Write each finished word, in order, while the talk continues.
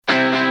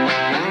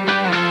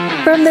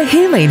From the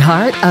healing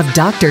heart of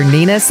Dr.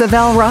 Nina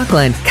Savelle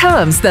Rockland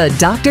comes the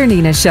Dr.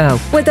 Nina Show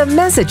with a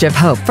message of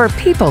hope for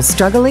people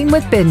struggling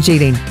with binge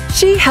eating.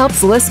 She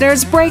helps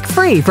listeners break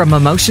free from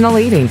emotional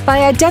eating by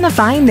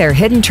identifying their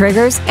hidden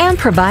triggers and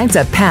provides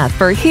a path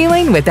for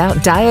healing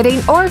without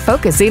dieting or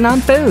focusing on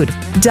food.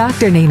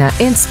 Dr. Nina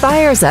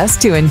inspires us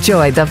to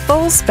enjoy the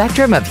full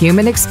spectrum of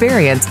human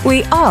experience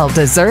we all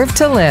deserve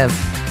to live.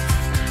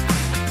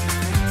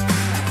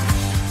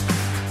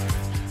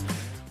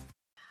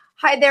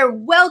 Hi there.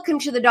 Welcome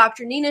to the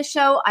Dr. Nina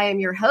Show. I am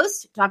your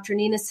host, Dr.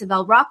 Nina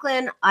Savelle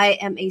Rockland. I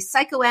am a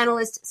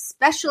psychoanalyst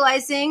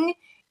specializing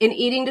in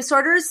eating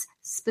disorders,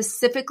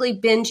 specifically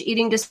binge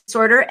eating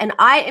disorder, and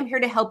I am here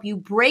to help you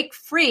break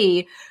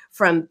free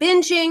from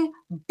binging,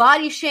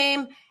 body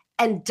shame,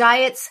 and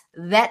diets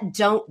that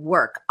don't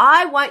work.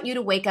 I want you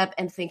to wake up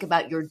and think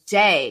about your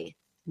day,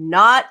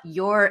 not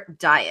your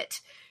diet.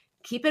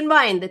 Keep in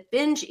mind that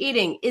binge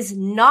eating is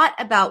not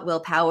about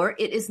willpower.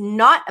 It is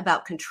not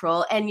about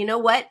control. And you know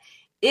what?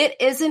 It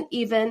isn't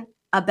even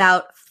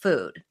about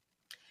food.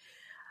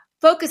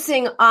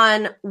 Focusing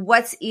on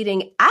what's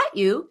eating at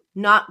you,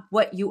 not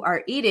what you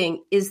are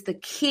eating, is the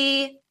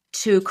key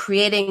to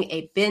creating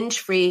a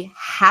binge-free,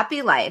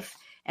 happy life.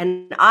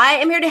 And I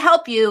am here to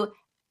help you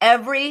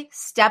every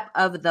step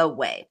of the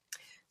way.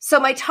 So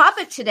my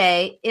topic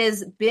today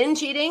is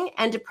binge eating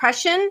and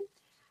depression,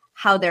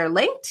 how they're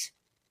linked,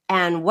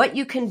 and what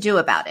you can do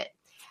about it.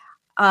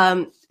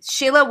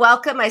 Sheila,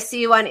 welcome. I see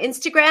you on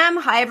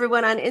Instagram. Hi,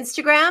 everyone on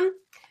Instagram.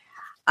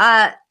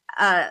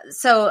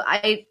 So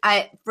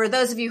I, for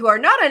those of you who are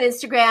not on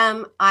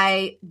Instagram,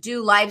 I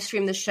do live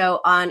stream the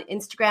show on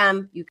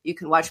Instagram. You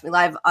can watch me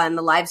live on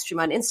the live stream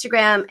on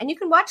Instagram, and you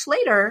can watch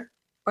later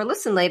or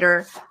listen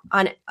later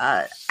on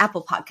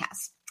Apple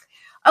Podcasts.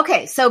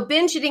 Okay, so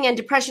binge eating and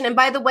depression. And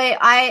by the way,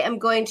 I am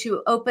going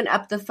to open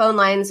up the phone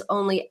lines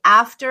only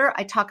after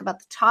I talk about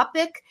the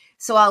topic.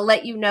 So I'll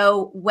let you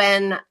know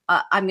when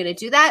I'm going to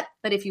do that.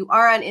 But if you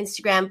are on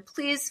Instagram,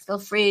 please feel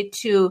free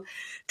to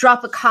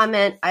drop a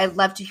comment. I'd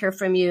love to hear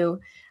from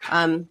you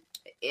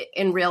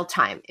in real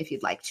time if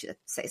you'd like to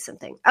say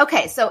something.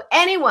 Okay, so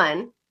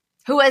anyone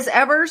who has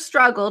ever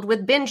struggled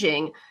with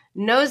binging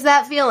knows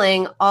that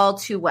feeling all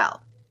too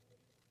well.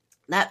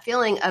 That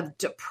feeling of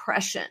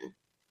depression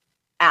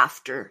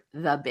after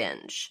the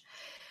binge.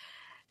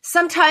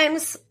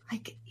 Sometimes,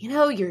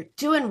 you're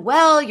doing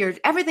well,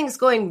 everything's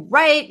going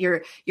right,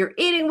 you're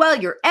eating well,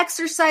 you're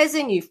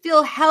exercising, you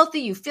feel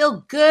healthy, you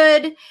feel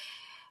good,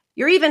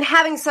 you're even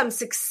having some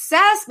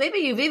success. Maybe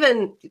you've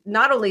even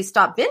not only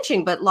stopped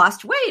binging, but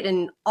lost weight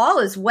and all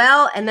is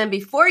well. And then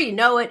before you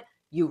know it,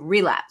 you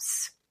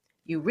relapse.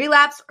 You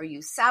relapse or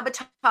you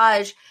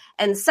sabotage,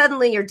 and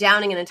suddenly you're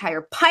downing an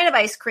entire pint of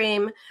ice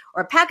cream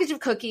or a package of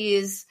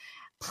cookies,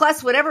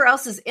 plus whatever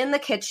else is in the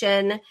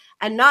kitchen.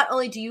 And not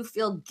only do you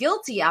feel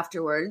guilty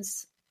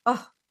afterwards,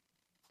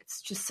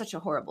 it's just such a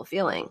horrible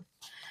feeling.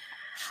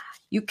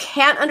 You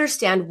can't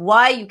understand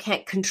why you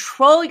can't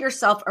control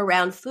yourself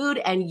around food,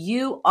 and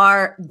you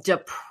are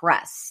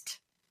depressed.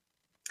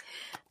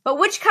 But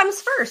which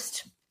comes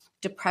first,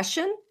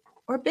 depression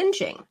or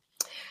binging?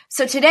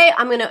 So today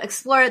I'm going to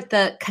explore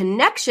the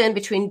connection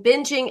between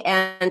binging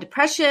and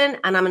depression,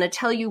 and I'm going to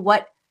tell you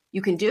what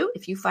you can do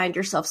if you find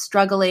yourself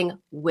struggling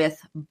with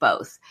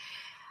both.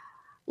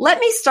 Let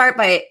me start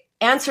by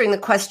answering the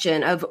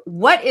question of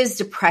what is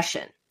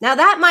depression? Now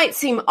that might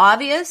seem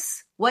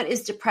obvious. What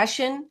is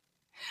depression?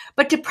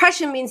 But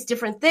depression means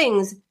different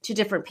things to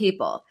different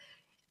people,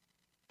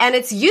 and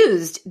it's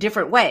used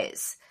different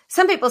ways.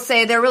 Some people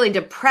say they're really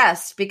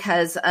depressed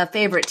because a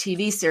favorite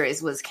TV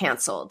series was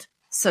canceled.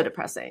 So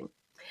depressing.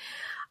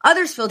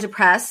 Others feel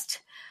depressed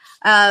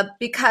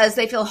because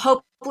they feel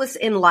hopeless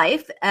in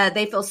life,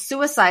 they feel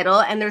suicidal,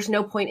 and there's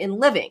no point in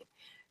living.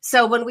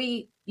 So when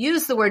we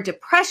use the word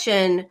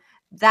depression,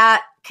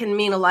 that can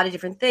mean a lot of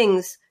different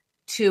things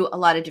to a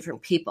lot of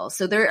different people.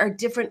 So there are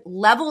different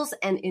levels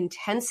and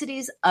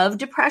intensities of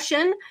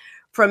depression,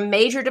 from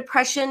major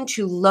depression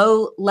to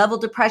low-level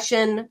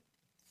depression.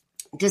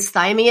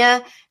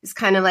 Dysthymia is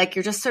kind of like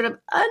you're just sort of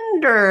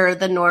under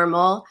the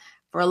normal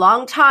for a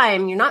long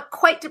time. You're not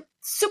quite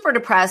super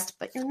depressed,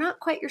 but you're not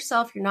quite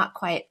yourself. You're not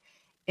quite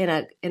in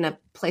a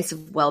place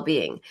of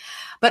well-being.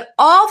 But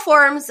all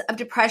forms of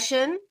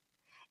depression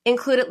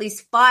include at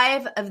least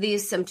 5 of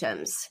these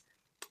symptoms.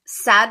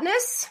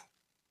 Sadness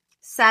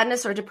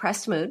or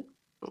depressed mood,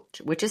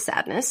 which is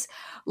sadness.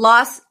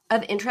 Loss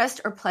of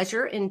interest or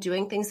pleasure in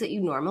doing things that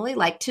you normally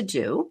like to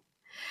do.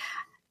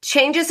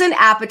 Changes in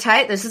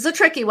appetite. This is a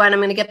tricky one. I'm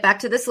going to get back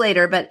to this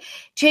later, but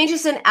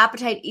changes in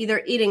appetite,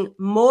 either eating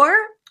more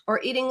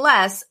or eating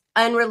less,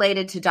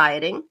 unrelated to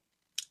dieting.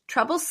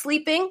 Trouble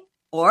sleeping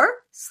or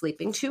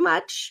sleeping too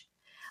much.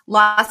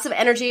 Loss of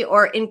energy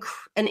or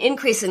an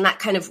increase in that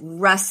kind of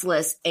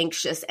restless,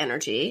 anxious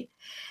energy.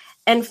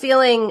 And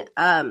feeling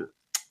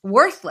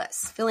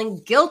worthless,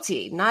 feeling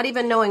guilty, not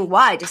even knowing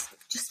why, just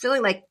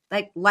feeling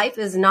like life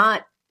is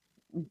not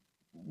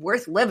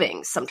worth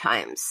living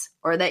sometimes,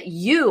 or that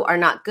you are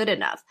not good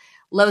enough.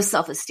 Low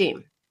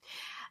self-esteem.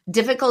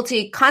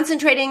 Difficulty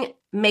concentrating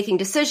making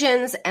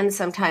decisions, and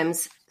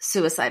sometimes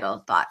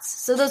suicidal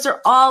thoughts. So those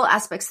are all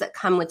aspects that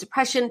come with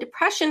depression.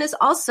 Depression is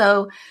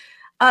also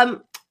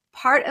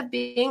part of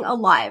being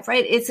alive,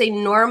 right? It's a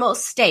normal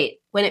state.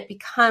 When it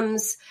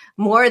becomes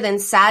more than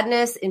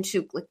sadness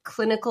into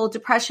clinical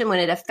depression, when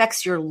it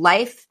affects your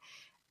life,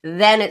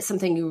 then it's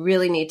something you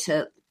really need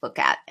to look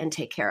at and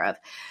take care of.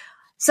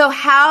 So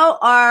how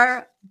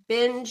are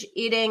binge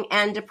eating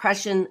and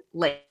depression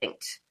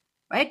linked,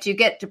 right? Do you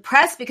get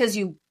depressed because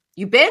you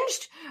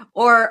binged,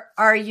 or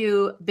are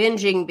you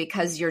binging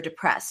because you're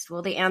depressed?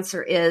 Well, the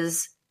answer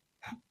is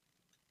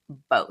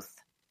both.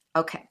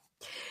 Okay.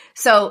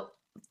 So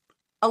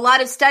a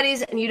lot of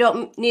studies, and you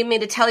don't need me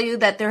to tell you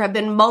that there have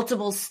been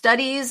multiple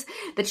studies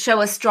that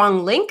show a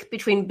strong link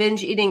between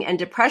binge eating and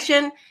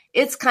depression.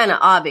 It's kind of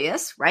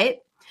obvious, right?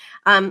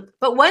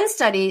 But one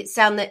study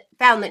found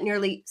that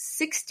nearly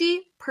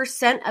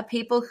 60% of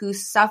people who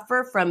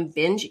suffer from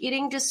binge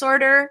eating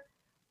disorder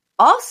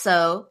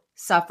also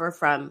suffer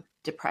from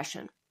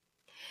depression.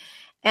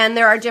 And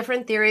there are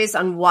different theories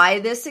on why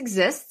this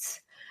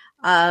exists.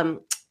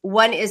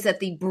 One is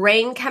that the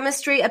brain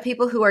chemistry of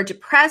people who are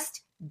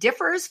depressed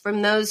differs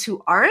from those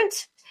who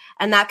aren't,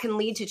 and that can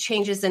lead to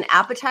changes in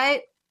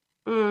appetite.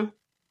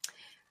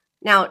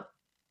 Now,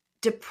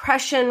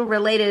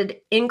 depression-related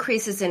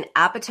increases in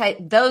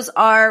appetite, those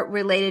are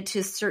related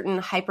to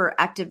certain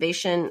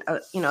hyperactivation,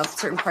 of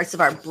certain parts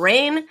of our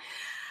brain.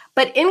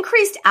 But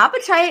increased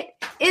appetite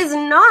is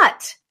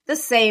not the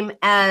same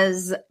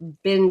as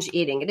binge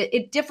eating.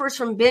 It differs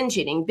from binge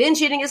eating.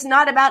 Binge eating is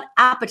not about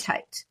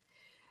appetite.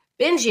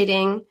 Binge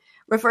eating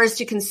refers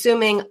to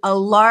consuming a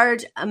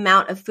large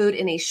amount of food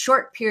in a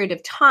short period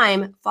of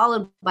time,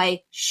 followed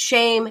by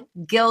shame,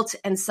 guilt,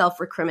 and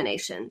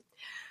self-recrimination.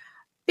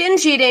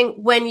 Binge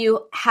eating, when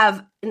you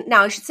have,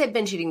 now I should say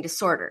binge eating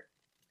disorder,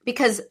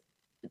 because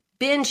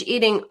binge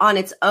eating on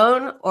its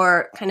own,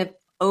 or kind of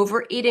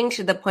overeating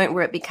to the point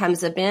where it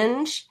becomes a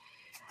binge,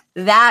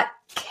 that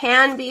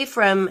can be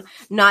from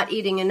not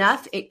eating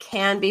enough. It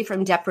can be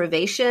from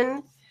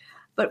deprivation.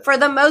 But for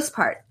the most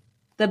part,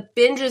 the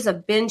binges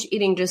of binge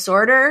eating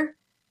disorder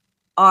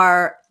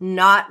are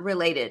not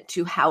related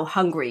to how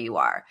hungry you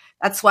are.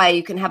 That's why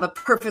you can have a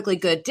perfectly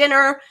good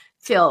dinner,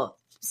 feel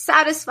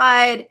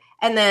satisfied,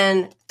 and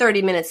then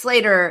 30 minutes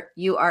later,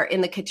 you are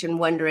in the kitchen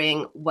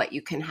wondering what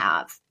you can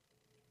have.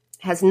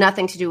 It has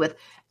nothing to do with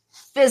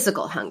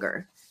physical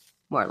hunger,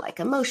 more like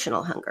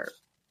emotional hunger.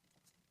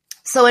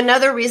 So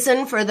another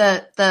reason for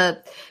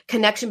the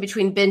connection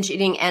between binge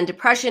eating and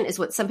depression is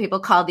what some people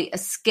call the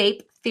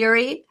escape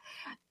theory.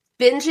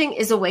 Binging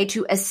is a way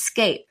to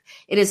escape.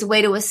 It is a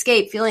way to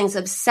escape feelings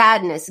of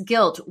sadness,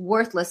 guilt,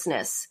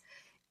 worthlessness,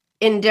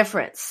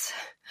 indifference,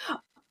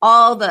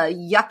 all the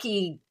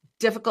yucky,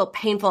 difficult,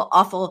 painful,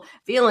 awful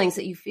feelings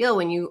that you feel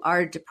when you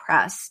are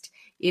depressed,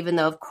 even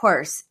though, of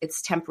course,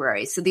 it's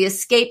temporary. So the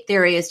escape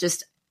theory is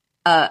just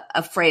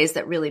a phrase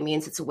that really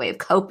means it's a way of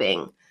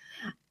coping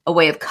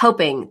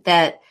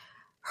that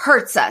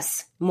hurts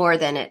us more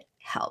than it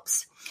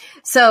helps.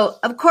 So,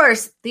 of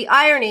course, the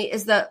irony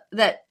is that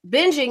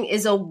binging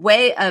is a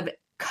way of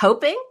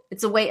coping.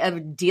 It's a way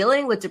of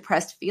dealing with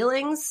depressed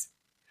feelings.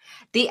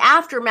 The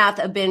aftermath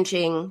of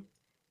binging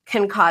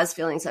can cause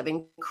feelings of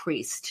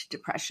increased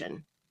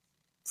depression.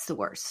 It's the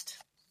worst.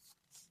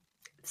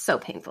 It's so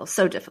painful,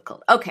 so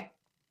difficult. Okay.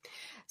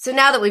 So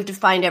now that we've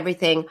defined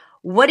everything,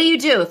 what do you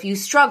do if you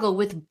struggle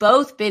with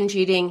both binge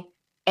eating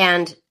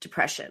and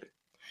depression?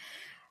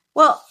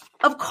 Well,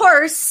 of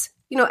course,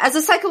 as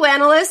a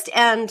psychoanalyst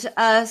and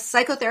a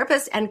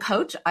psychotherapist and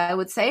coach, I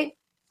would say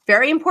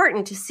very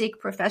important to seek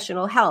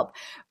professional help.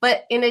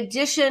 But in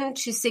addition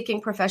to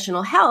seeking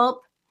professional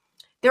help,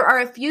 there are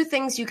a few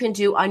things you can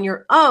do on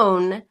your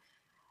own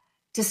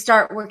to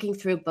start working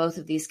through both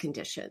of these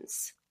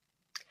conditions.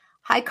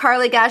 Hi,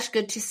 Carly Gash.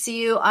 Good to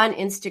see you on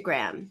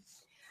Instagram.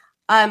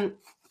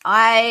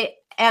 I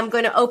am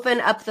going to open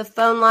up the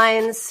phone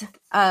lines.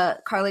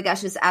 Carly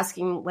Gash is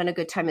asking when a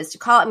good time is to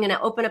call. I'm going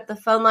to open up the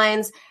phone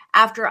lines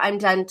after I'm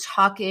done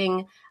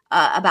talking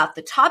about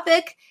the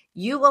topic.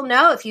 You will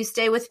know if you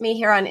stay with me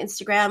here on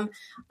Instagram,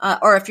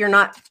 or if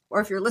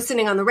you're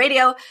listening on the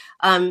radio,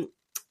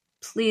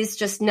 please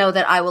just know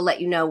that I will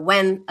let you know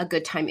when a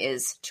good time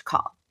is to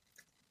call.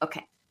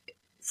 Okay.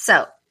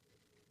 So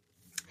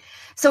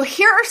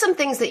here are some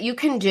things that you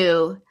can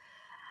do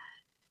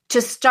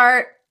to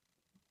start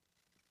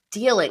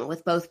dealing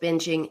with both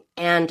binging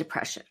and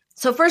depression.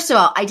 So first of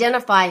all,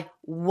 identify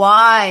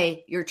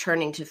why you're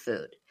turning to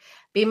food.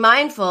 Be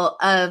mindful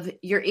of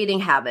your eating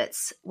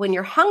habits. When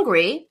you're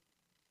hungry,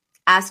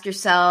 ask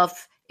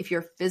yourself if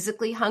you're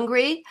physically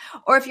hungry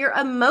or if you're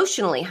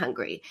emotionally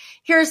hungry.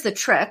 Here's the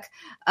trick.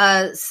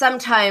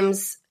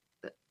 Sometimes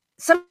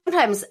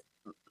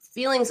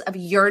feelings of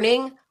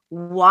yearning,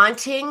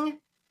 wanting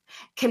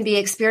can be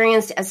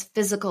experienced as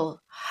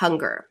physical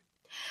hunger.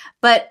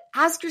 But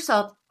ask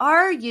yourself,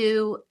 are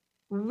you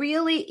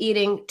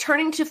really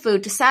turning to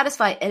food to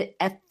satisfy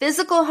a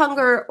physical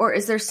hunger, or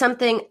is there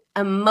something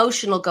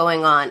emotional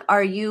going on?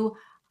 Are you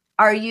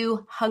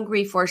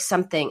hungry for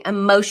something,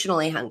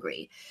 emotionally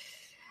hungry?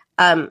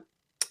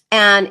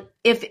 And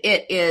if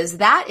it is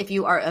that, if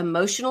you are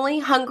emotionally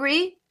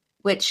hungry,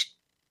 which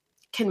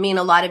can mean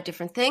a lot of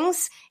different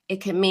things.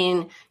 It can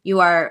mean you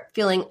are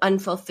feeling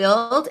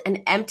unfulfilled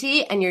and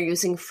empty and you're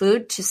using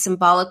food to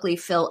symbolically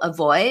fill a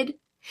void.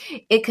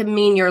 It can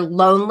mean you're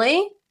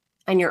lonely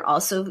and you're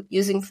also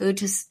using food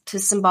to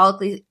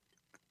symbolically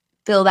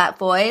fill that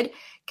void. It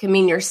can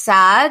mean you're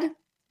sad,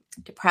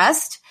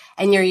 depressed,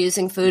 and you're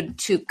using food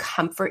to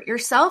comfort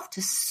yourself,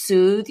 to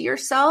soothe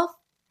yourself.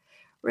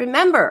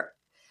 Remember,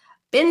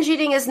 binge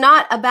eating is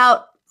not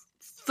about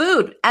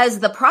food as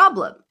the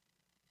problem.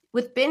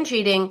 With binge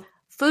eating,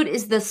 food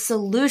is the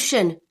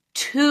solution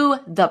to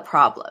the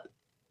problem.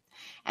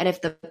 And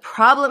if the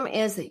problem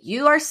is that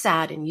you are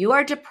sad and you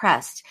are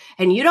depressed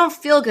and you don't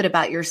feel good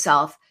about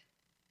yourself,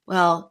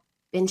 well,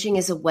 binging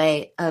is a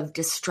way of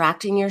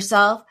distracting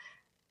yourself,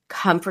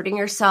 comforting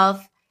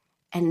yourself,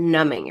 and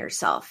numbing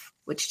yourself,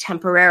 which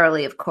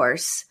temporarily, of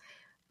course,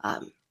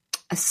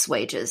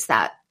 assuages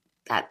that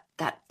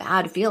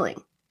bad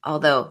feeling,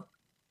 although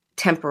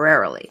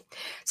temporarily.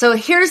 So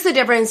here's the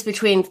difference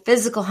between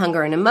physical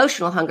hunger and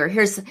emotional hunger.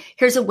 Here's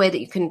a way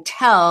that you can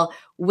tell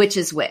which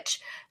is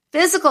which.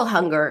 Physical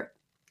hunger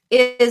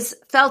is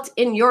felt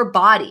in your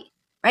body,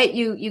 right?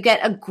 You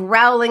get a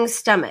growling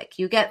stomach,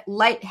 you get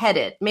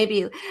lightheaded.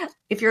 Maybe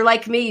if you're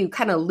like me, you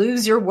kind of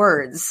lose your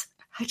words.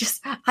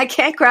 I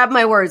can't grab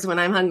my words when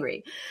I'm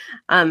hungry.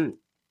 Or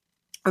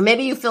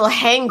maybe you feel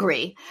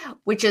hangry,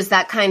 which is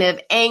that kind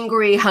of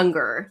angry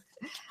hunger.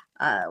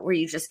 Where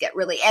you just get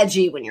really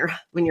edgy when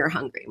you're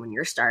hungry, when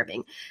you're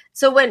starving.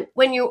 So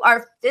when you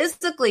are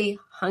physically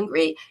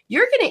hungry,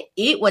 you're going to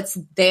eat what's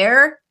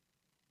there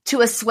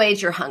to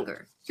assuage your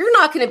hunger. You're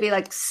not going to be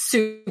like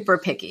super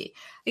picky.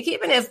 Like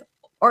even if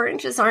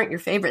oranges aren't your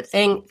favorite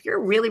thing, if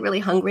you're really, really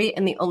hungry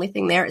and the only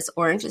thing there is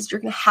oranges, you're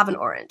going to have an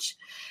orange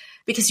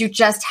because you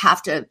just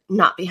have to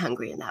not be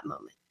hungry in that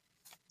moment.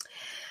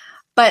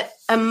 But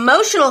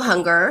emotional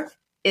hunger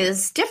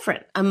is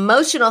different.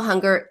 Emotional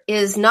hunger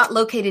is not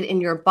located in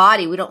your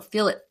body. We don't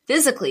feel it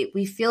physically.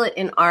 We feel it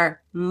in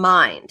our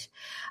mind.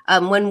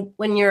 When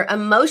you're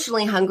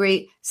emotionally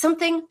hungry,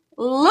 something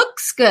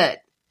looks good.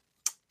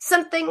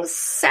 Something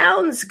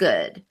sounds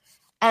good.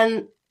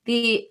 And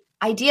the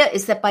idea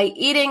is that by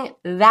eating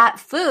that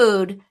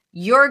food,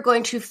 you're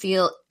going to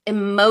feel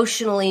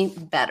emotionally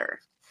better.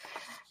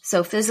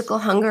 So physical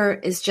hunger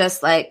is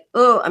just like,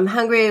 oh, I'm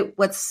hungry.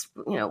 What's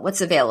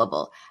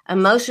available?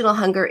 Emotional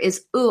hunger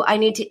is, oh, I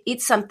need to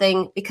eat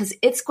something because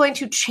it's going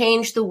to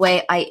change the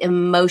way I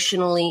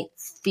emotionally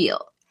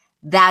feel.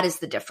 That is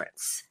the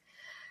difference.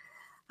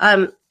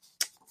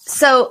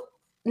 So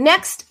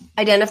next,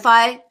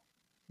 identify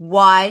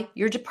why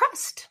you're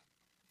depressed.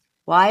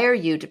 Why are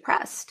you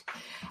depressed?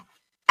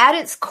 At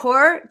its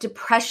core,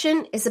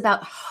 depression is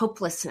about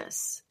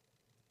hopelessness.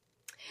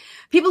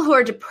 People who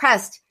are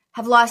depressed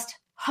have lost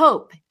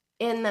hope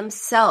in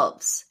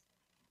themselves.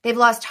 They've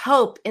lost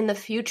hope in the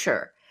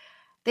future.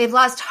 They've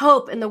lost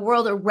hope in the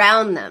world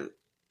around them.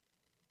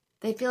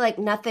 They feel like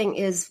nothing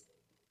is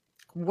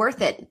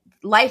worth it.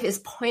 Life is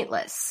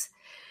pointless.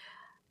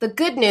 The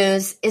good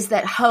news is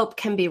that hope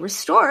can be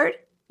restored.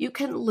 You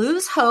can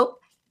lose hope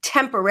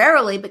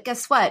temporarily, but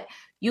guess what?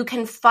 You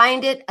can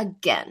find it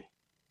again.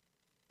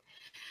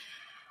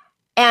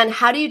 And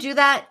how do you do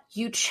that?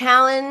 You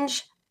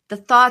challenge the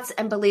thoughts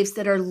and beliefs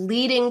that are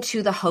leading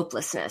to the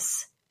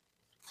hopelessness.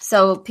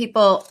 So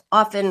people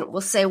often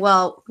will say,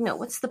 well,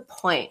 what's the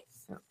point?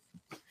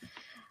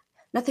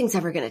 Nothing's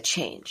ever going to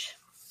change.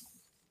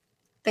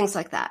 Things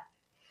like that.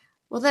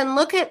 Well, then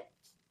look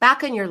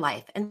back in your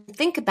life and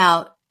think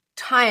about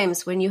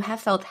times when you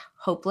have felt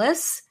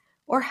hopeless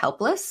or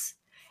helpless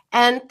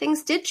and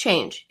things did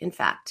change, in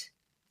fact.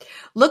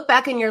 Look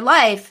back in your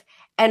life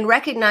and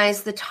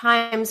recognize the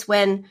times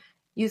when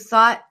you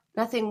thought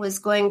nothing was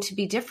going to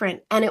be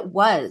different, and it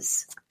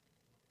was.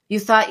 You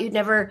thought you'd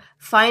never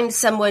find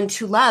someone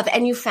to love,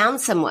 and you found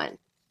someone.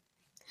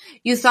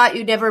 You thought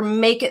you'd never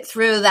make it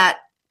through that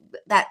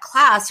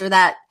class or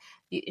that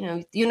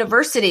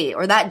university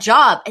or that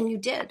job, and you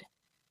did.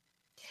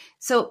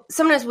 So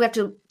sometimes we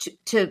have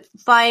to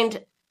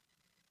find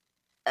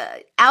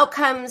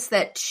outcomes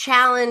that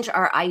challenge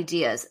our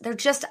ideas. They're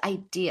just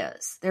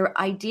ideas. They're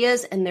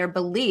ideas and they're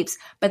beliefs,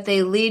 but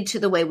they lead to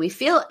the way we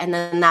feel, and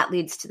then that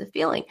leads to the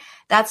feeling.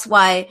 That's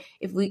why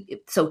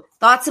so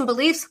thoughts and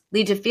beliefs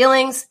lead to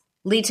feelings,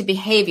 lead to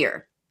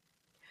behavior.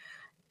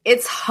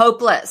 It's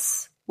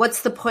hopeless.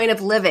 What's the point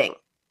of living?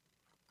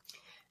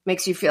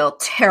 Makes you feel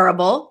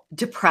terrible,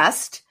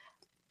 depressed,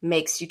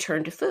 makes you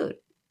turn to food.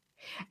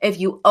 If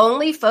you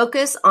only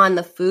focus on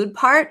the food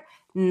part,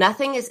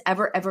 nothing is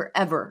ever, ever,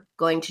 ever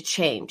going to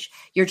change.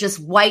 You're just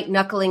white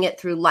knuckling it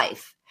through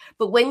life.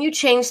 But when you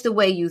change the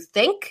way you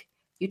think,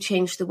 you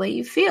change the way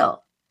you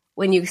feel.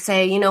 When you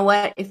say, you know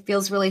what, it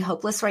feels really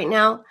hopeless right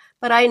now,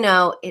 but I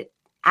know it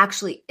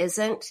actually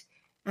isn't.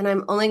 And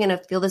I'm only going to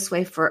feel this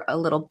way for a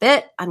little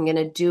bit. I'm going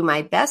to do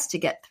my best to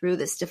get through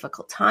this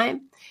difficult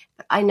time.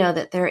 But I know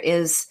that there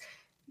is,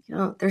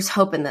 there's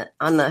hope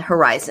on the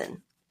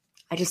horizon.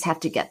 I just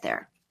have to get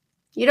there.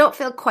 You don't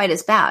feel quite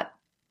as bad.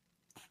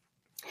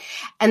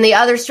 And the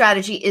other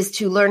strategy is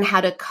to learn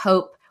how to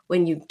cope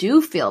when you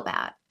do feel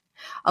bad.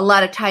 A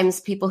lot of times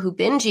people who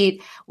binge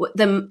eat,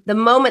 the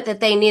moment that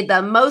they need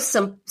the most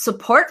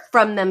support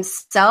from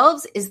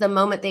themselves is the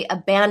moment they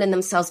abandon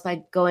themselves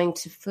by going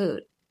to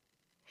food.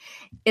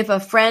 If a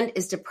friend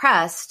is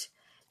depressed,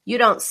 you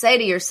don't say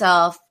to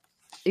yourself,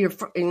 you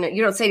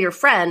don't say to your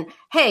friend,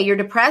 hey, you're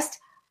depressed?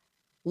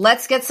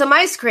 Let's get some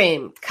ice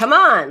cream. Come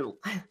on.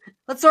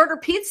 Let's order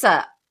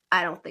pizza.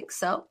 I don't think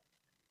so.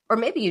 Or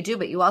maybe you do,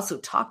 but you also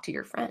talk to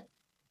your friend.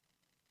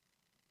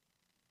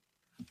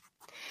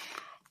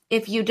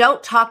 If you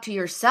don't talk to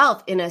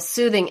yourself in a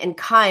soothing and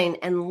kind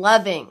and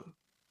loving,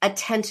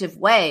 attentive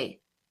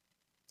way,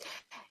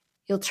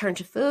 you'll turn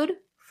to food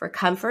for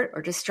comfort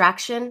or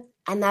distraction,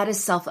 and that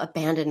is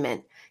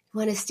self-abandonment. You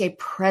want to stay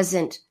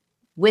present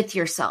with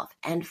yourself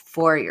and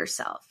for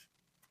yourself.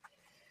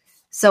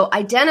 So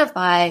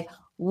identify,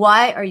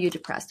 why are you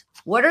depressed?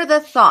 What are the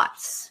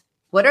thoughts?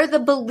 What are the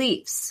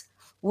beliefs?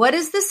 What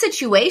is the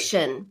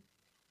situation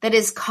that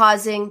is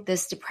causing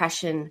this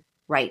depression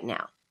right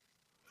now?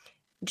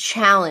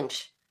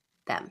 Challenge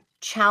them.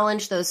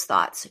 Challenge those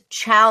thoughts.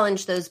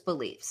 Challenge those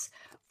beliefs.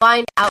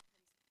 Find out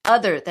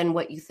other than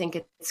what you think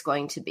it's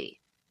going to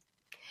be.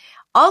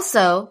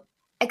 Also,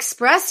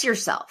 express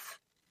yourself.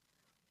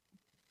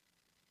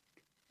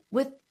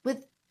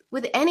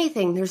 With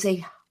anything, there's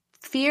a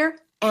fear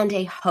and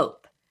a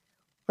hope.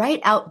 Write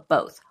out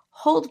both.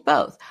 Hold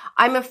both.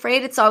 I'm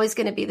afraid it's always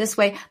going to be this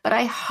way, but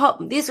I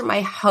hope, these are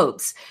my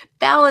hopes.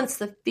 Balance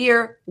the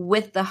fear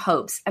with the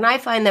hopes. And I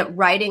find that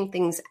writing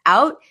things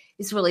out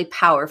is really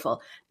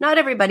powerful. Not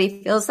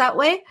everybody feels that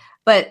way,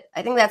 but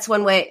I think that's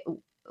one way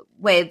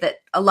that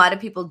a lot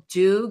of people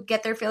do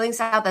get their feelings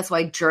out. That's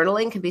why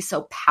journaling can be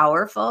so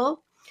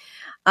powerful.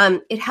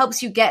 It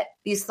helps you get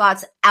these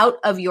thoughts out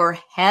of your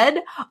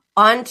head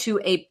onto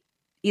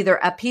either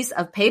a piece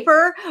of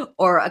paper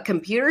or a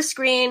computer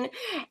screen,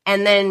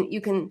 and then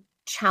you can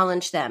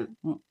challenge them,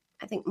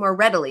 I think, more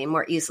readily and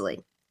more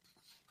easily.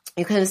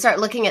 You can start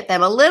looking at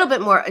them a little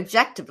bit more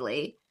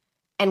objectively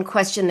and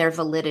question their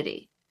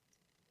validity.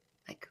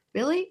 Like,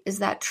 really? Is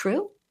that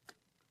true?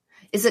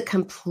 Is it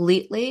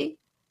completely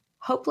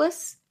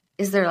hopeless?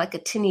 Is there like a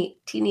teeny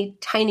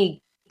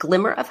tiny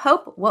glimmer of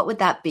hope? What would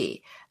that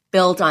be?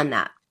 Build on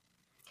that.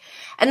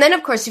 And then,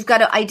 of course, you've got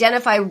to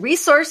identify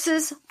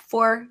resources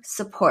for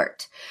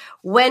support.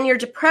 When you're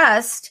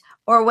depressed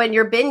or when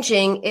you're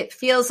binging, it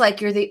feels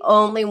like you're the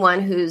only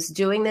one who's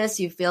doing this.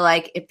 You feel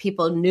like if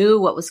people knew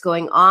what was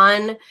going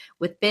on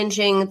with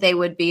binging, they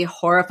would be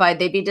horrified.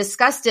 They'd be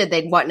disgusted.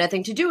 They'd want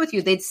nothing to do with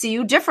you. They'd see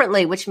you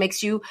differently, which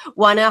makes you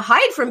want to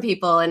hide from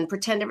people and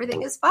pretend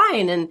everything is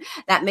fine. And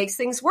that makes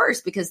things worse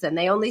because then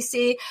they only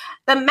see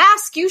the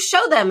mask you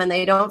show them and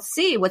they don't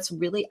see what's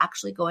really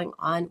actually going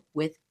on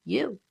with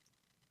you.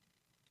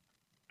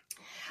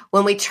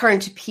 When we turn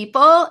to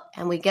people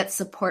and we get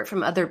support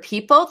from other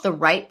people, the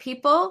right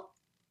people,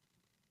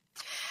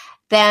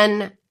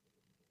 then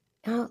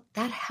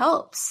that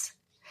helps.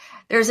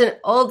 There's an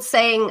old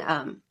saying,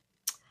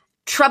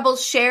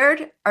 troubles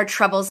shared are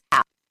troubles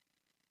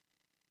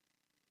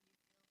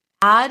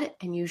had.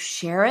 And you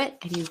share it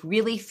and you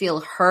really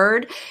feel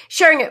heard.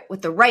 Sharing it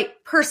with the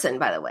right person,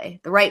 by the way,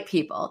 the right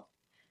people.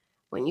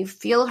 When you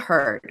feel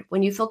heard,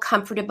 when you feel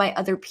comforted by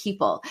other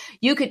people,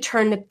 you could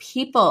turn to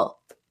people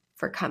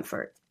for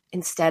comfort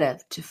instead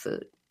of to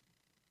food.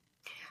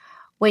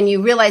 When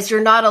you realize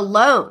you're not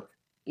alone,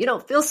 you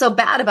don't feel so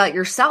bad about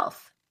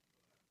yourself.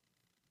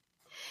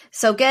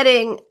 So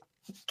getting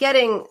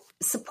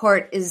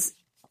support is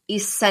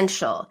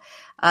essential.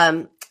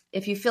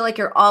 If you feel like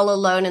you're all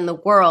alone in the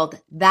world,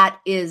 that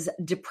is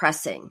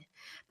depressing.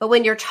 But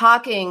when you're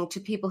talking to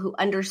people who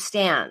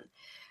understand,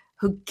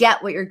 who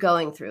get what you're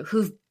going through,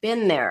 who've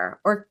been there,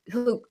 or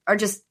who are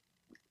just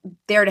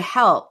there to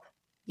help,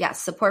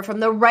 yes, support from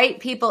the right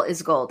people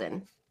is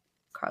golden.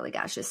 Carly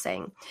Gash is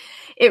saying.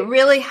 It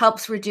really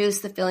helps reduce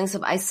the feelings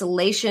of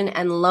isolation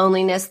and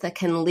loneliness that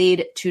can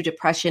lead to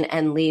depression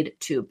and lead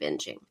to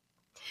binging.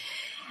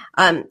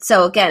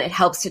 So again, it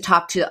helps to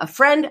talk to a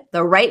friend,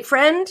 the right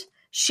friend,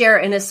 share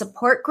in a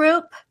support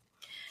group,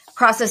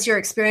 process your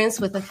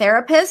experience with a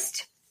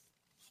therapist.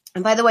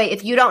 And by the way,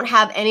 if you don't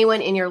have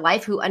anyone in your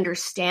life who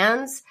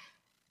understands,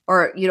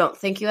 or you don't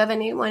think you have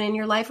anyone in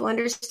your life who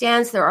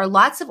understands, there are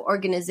lots of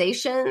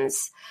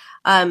organizations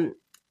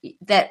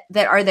that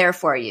are there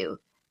for you.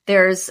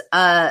 There's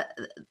the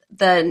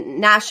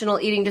National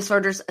Eating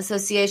Disorders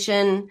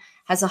Association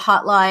has a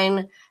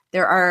hotline.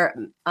 There are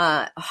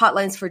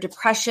hotlines for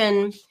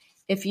depression.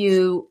 If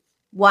you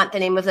want the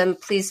name of them,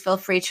 please feel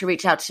free to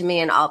reach out to me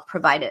and I'll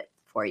provide it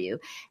for you.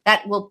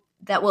 That will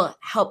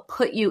help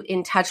put you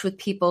in touch with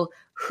people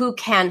who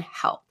can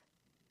help.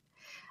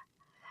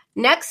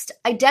 Next,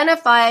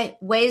 identify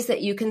ways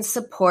that you can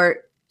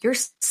support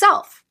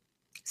yourself.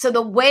 So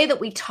the way that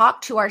we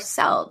talk to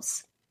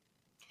ourselves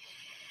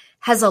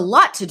has a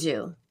lot to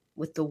do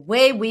with the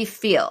way we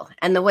feel.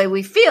 And the way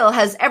we feel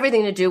has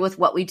everything to do with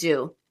what we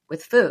do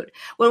with food.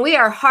 When we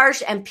are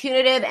harsh and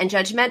punitive and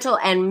judgmental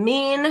and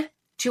mean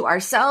to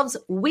ourselves,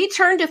 we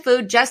turn to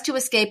food just to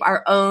escape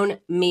our own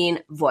mean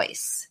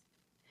voice.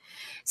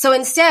 So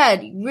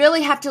instead, you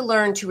really have to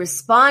learn to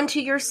respond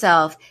to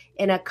yourself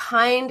in a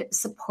kind,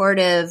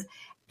 supportive,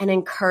 and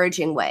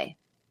encouraging way.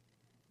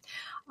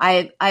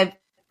 I've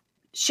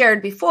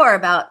shared before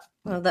about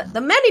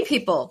the many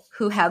people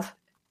who have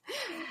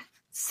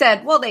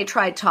said, well, they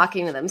tried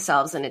talking to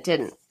themselves and it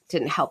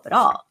didn't help at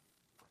all.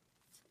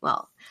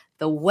 Well,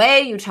 the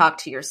way you talk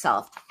to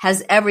yourself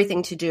has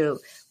everything to do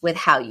with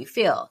how you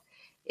feel.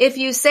 If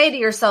you say to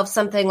yourself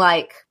something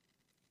like,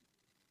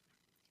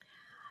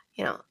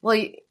 well,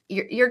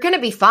 you're going to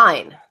be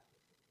fine.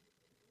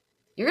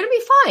 You're going to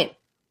be fine.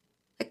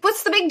 Like,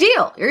 what's the big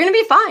deal? You're going to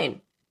be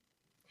fine.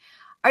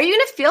 Are you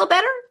going to feel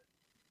better?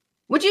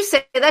 Would you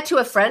say that to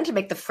a friend to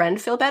make the friend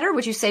feel better?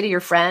 Would you say to your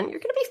friend, you're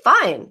going to be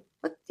fine?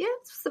 But yeah,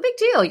 what's the big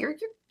deal? You're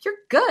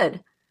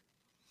good.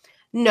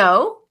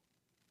 No,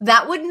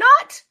 that would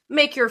not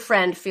make your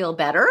friend feel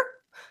better.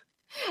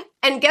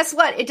 And guess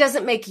what? It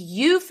doesn't make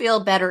you feel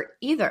better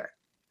either.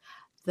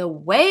 The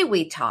way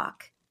we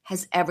talk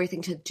has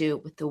everything to do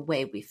with the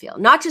way we feel.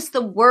 Not just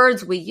the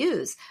words we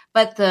use,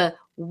 but the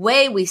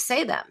way we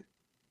say them.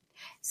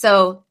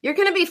 So you're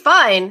going to be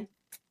fine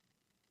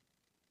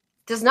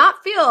does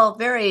not feel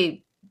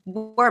very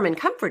warm and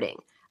comforting,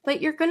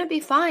 but you're going to be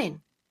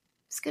fine.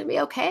 It's going to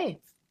be okay.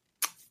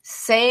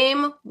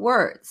 Same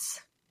words,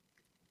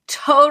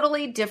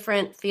 totally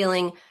different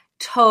feeling,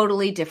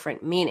 totally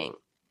different meaning.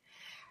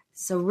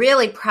 So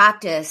really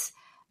practice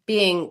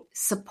being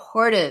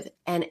supportive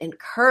and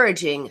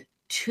encouraging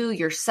to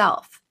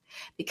yourself,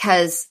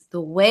 because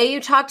the way you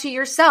talk to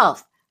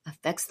yourself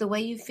affects the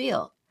way you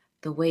feel.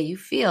 The way you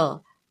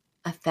feel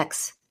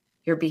affects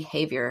your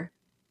behavior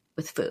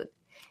with food.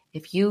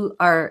 If you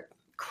are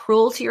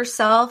cruel to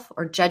yourself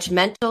or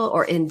judgmental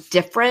or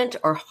indifferent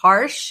or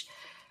harsh,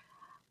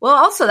 well,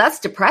 also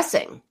that's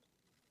depressing.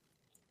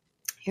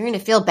 You're going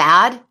to feel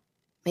bad.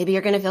 Maybe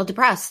you're going to feel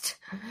depressed.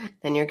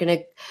 Then you're going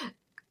to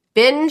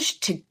binge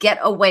to get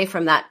away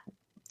from that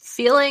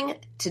feeling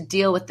to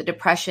deal with the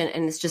depression.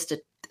 And it's just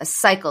a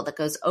cycle that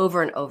goes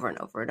over and over and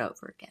over and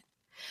over again.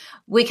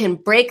 We can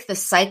break the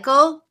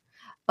cycle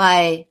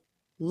by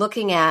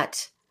looking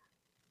at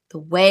the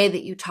way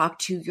that you talk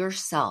to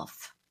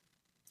yourself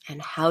and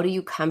how do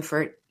you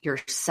comfort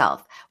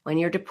yourself. When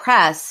you're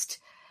depressed,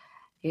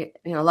 a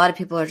lot of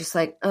people are just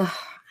like, oh,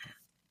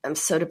 I'm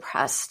so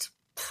depressed.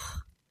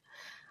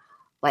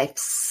 Life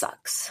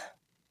sucks.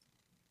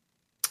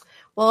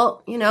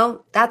 Well,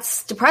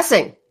 that's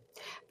depressing.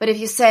 But if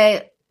you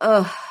say,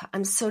 oh,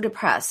 I'm so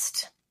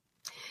depressed,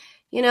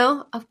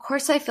 of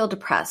course I feel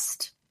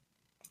depressed.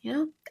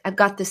 I've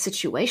got this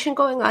situation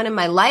going on in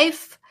my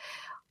life.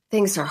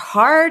 Things are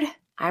hard.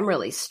 I'm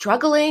really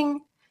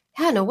struggling.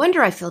 Yeah, no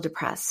wonder I feel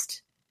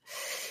depressed.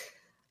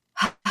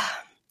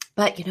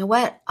 But you know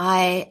what?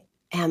 I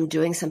am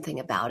doing something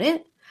about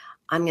it.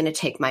 I'm going to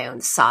take my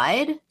own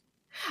side.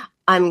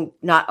 I'm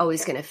not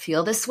always going to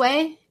feel this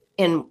way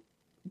in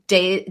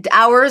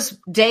hours,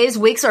 days,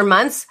 weeks, or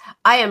months.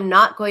 I am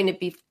not going to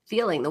be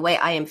feeling the way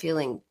I am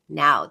feeling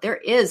now. There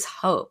is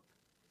hope.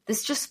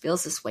 This just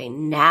feels this way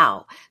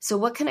now. So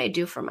what can I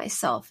do for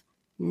myself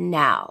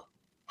now?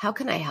 How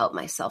can I help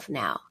myself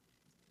now?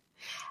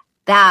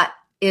 That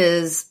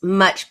is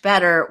much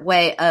better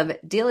way of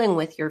dealing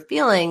with your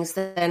feelings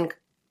than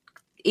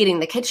eating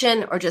the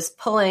kitchen or just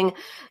pulling,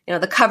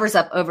 the covers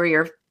up over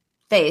your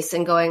face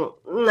and going,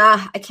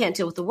 nah, I can't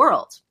deal with the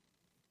world.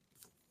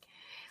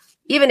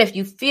 Even if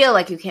you feel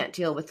like you can't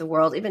deal with the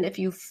world, even if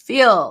you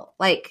feel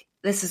like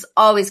this is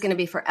always going to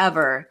be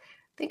forever,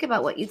 think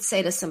about what you'd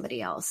say to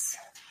somebody else.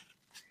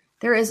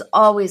 There is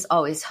always,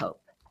 always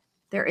hope.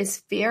 There is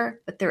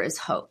fear, but there is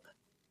hope.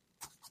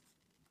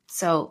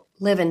 So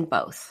live in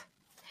both.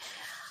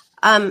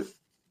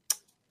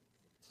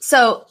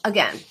 So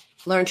again,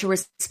 learn to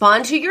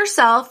respond to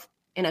yourself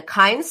in a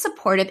kind,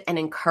 supportive, and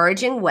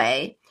encouraging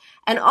way.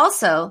 And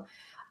also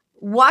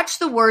watch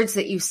the words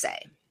that you say.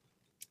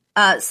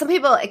 Some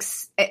people,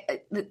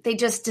 they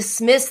just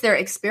dismiss their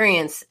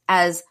experience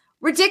as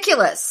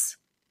ridiculous,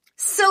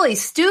 silly,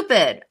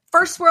 stupid,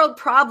 first world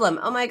problem.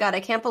 Oh my God, I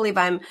can't believe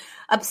I'm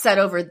upset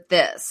over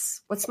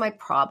this. What's my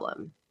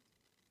problem?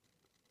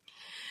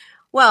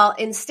 Well,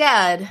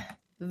 instead,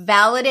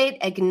 validate,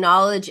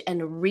 acknowledge,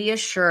 and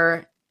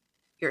reassure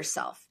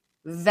yourself.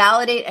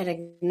 Validate and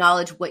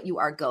acknowledge what you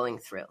are going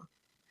through.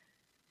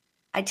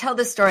 I tell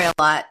this story a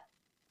lot.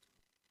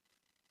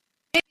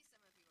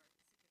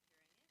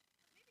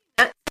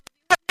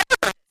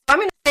 I'm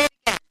going to say it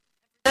again.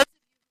 For those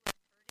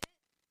of you who have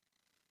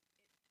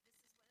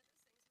heard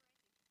it, this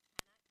is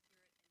one of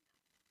those things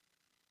where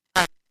you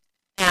cannot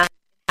hear it enough.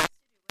 And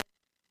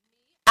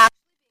it has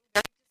to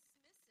do with me actually being very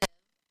dismissive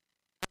of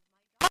my daughter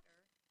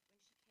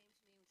when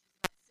she came to me when she was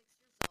about 6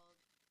 years old.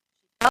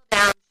 She fell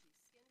down,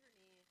 she skinned her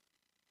knee,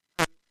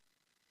 and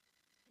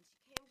she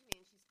came to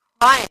me and she's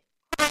crying.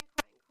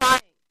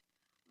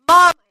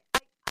 Mom, I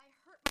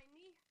hurt my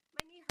knee.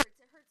 My knee hurts.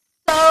 It hurts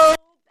so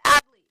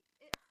badly.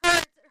 It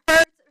hurts.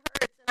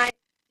 And I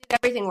did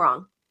everything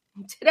wrong.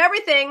 Did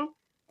everything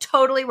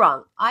totally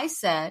wrong. I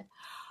said,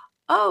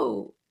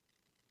 oh,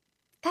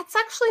 that's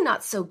actually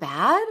not so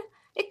bad.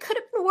 It could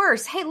have been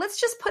worse. Hey, let's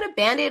just put a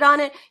Band-Aid on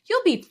it.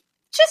 You'll be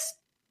just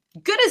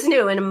good as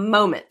new in a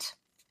moment.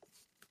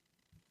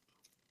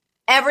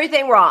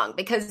 Everything wrong,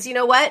 because you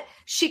know what?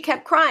 She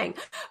kept crying,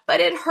 but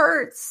it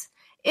hurts.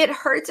 It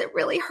hurts. It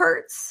really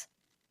hurts.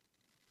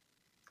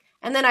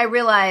 And then I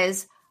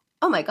realized,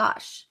 oh my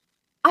gosh,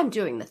 I'm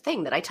doing the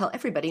thing that I tell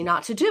everybody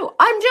not to do.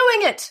 I'm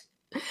doing it.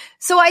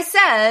 So I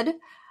said,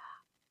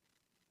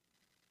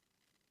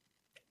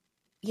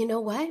 you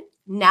know what?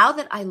 Now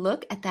that I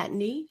look at that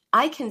knee,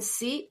 I can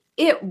see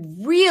it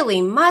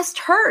really must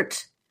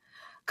hurt.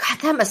 God,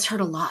 that must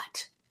hurt a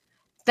lot.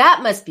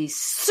 That must be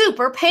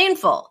super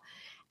painful.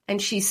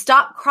 And she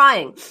stopped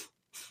crying.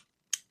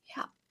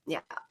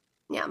 Yeah,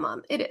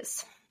 Mom, it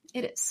is.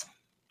 It is.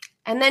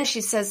 And then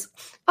she says,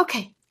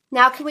 okay,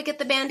 now can we get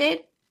the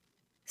Band-Aid?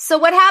 So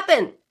what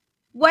happened?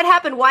 What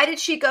happened? Why did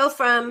she go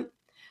from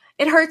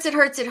it hurts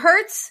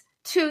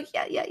to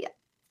yeah.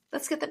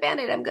 Let's get the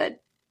Band-Aid. I'm good.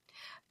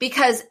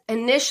 Because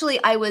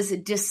initially I was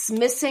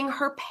dismissing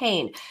her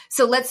pain.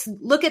 So let's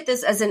look at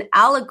this as an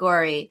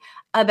allegory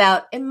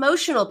about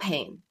emotional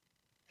pain.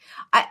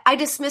 I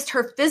dismissed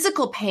her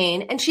physical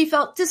pain and she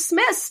felt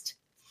dismissed.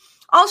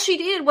 All she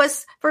needed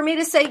was for me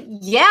to say,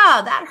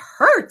 yeah, that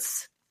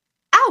hurts.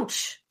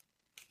 Ouch.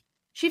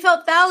 She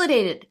felt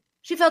validated.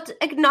 She felt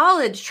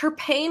acknowledged. Her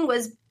pain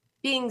was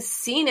being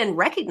seen and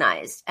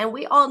recognized. And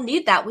we all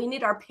need that. We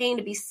need our pain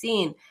to be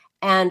seen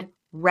and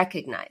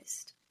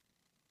recognized.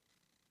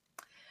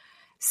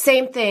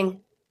 Same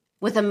thing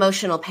with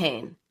emotional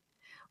pain.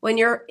 When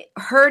you're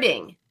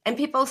hurting and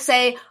people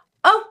say,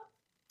 oh,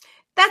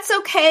 that's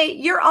okay.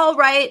 You're all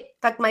right. In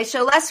fact, my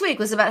show last week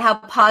was about how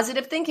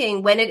positive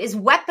thinking, when it is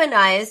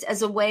weaponized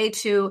as a way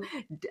to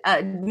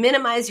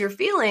minimize your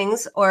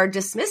feelings or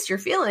dismiss your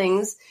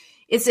feelings,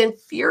 is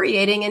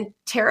infuriating and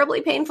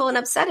terribly painful and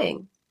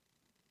upsetting.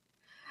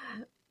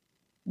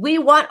 We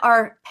want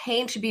our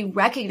pain to be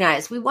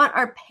recognized. We want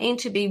our pain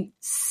to be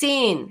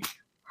seen,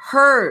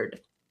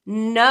 heard,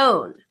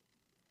 known,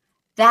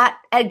 that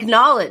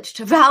acknowledged,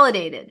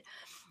 validated.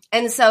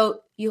 And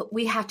so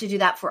we have to do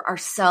that for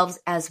ourselves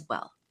as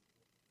well.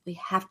 We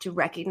have to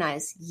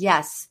recognize,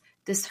 yes,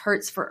 this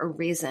hurts for a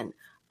reason.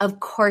 Of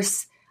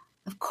course,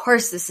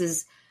 this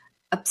is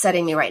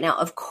upsetting me right now.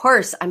 Of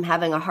course, I'm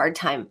having a hard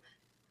time.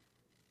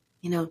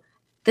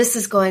 This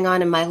is going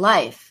on in my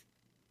life.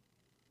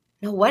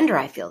 No wonder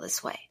I feel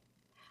this way.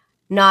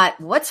 Not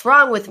what's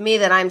wrong with me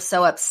that I'm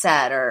so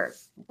upset, or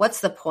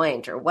what's the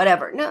point, or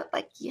whatever. No,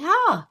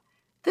 yeah,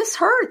 this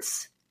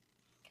hurts.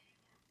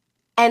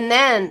 And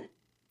then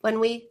when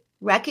we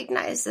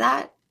recognize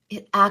that,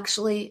 it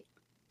actually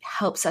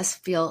helps us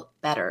feel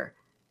better.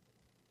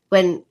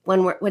 When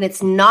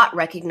it's not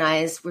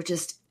recognized, we're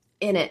just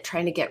in it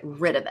trying to get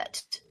rid of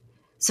it.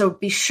 So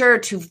be sure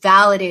to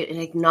validate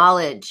and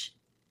acknowledge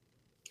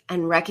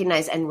and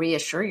recognize and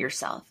reassure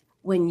yourself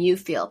when you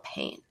feel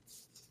pain.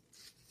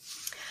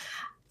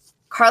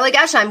 Carla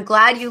Gesh, I'm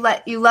glad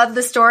you love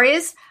the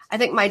stories. I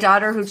think my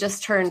daughter, who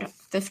just turned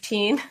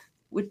 15,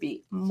 would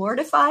be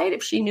mortified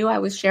if she knew I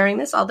was sharing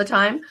this all the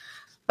time.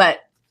 But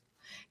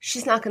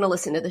she's not going to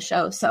listen to the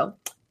show, so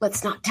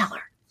let's not tell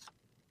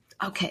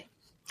her. Okay.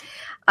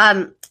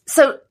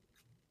 So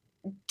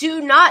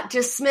do not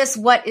dismiss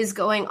what is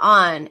going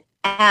on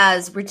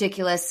as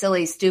ridiculous,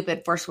 silly,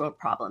 stupid, first world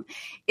problem.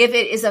 If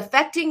it is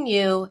affecting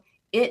you,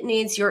 it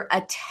needs your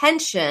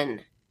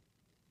attention,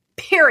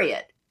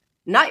 period.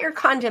 Not your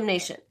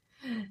condemnation,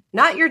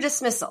 not your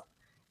dismissal.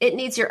 It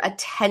needs your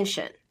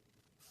attention.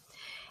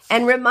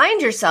 And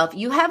remind yourself,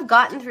 you have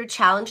gotten through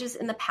challenges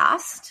in the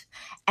past,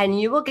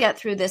 and you will get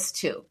through this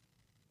too.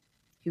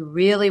 You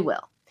really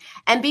will.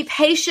 And be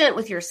patient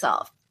with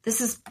yourself.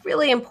 This is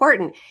really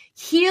important.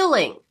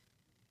 Healing.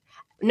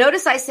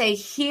 Notice I say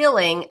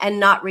healing and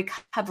not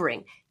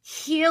recovering.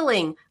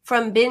 Healing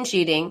from binge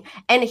eating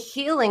and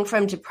healing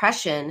from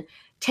depression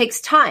takes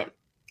time.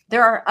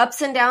 There are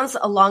ups and downs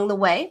along the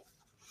way,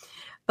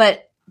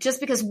 but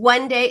just because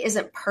one day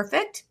isn't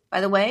perfect,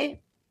 by the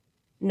way,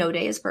 no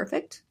day is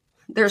perfect.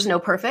 There's no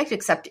perfect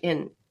except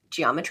in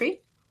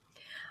geometry.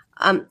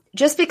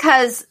 Just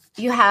because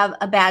you have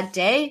a bad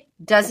day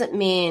doesn't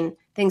mean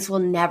things will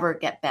never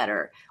get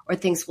better or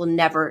things will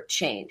never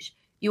change.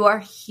 You are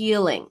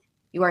healing.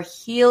 You are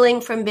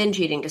healing from binge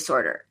eating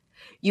disorder.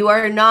 You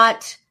are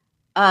not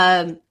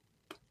a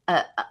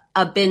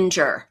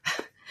binger.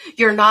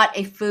 You're not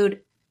a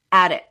food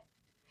addict.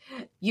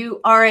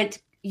 You aren't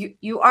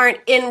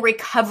in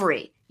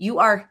recovery. You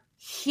are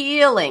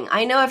healing.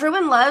 I know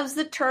everyone loves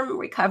the term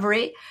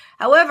recovery.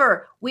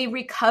 However, we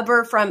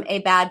recover from a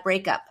bad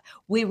breakup.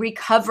 We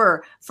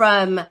recover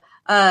from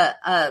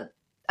a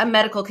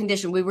medical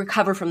condition. We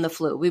recover from the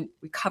flu. We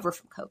recover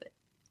from COVID.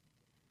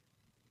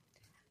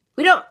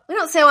 We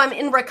don't say, oh, I'm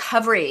in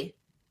recovery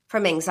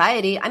from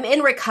anxiety. I'm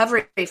in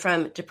recovery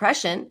from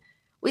depression.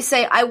 We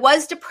say, I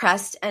was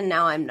depressed and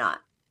now I'm not.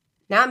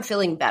 Now I'm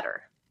feeling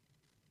better.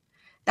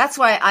 That's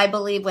why I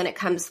believe when it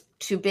comes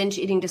to binge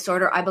eating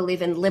disorder, I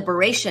believe in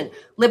liberation.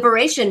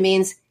 Liberation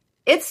means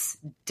It's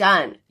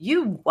done.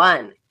 You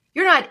won.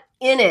 You're not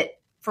in it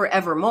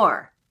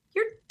forevermore.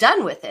 You're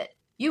done with it.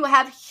 You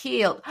have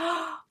healed.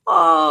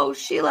 Oh,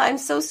 Sheila, I'm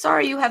so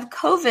sorry you have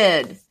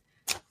COVID.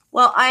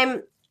 Well,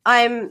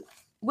 I'm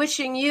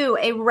wishing you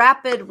a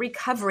rapid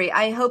recovery.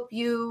 I hope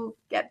you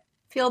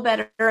feel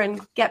better and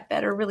get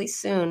better really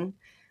soon.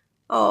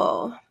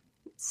 Oh,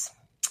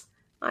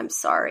 I'm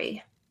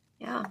sorry.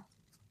 Yeah.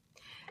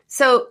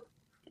 So,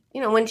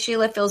 when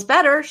Sheila feels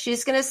better,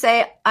 she's going to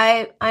say,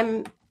 I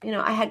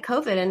had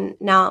COVID and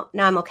now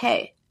I'm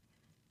okay.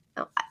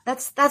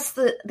 That's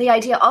the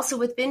idea also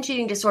with binge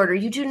eating disorder.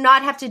 You do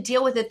not have to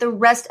deal with it the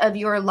rest of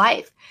your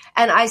life.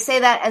 And I say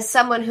that as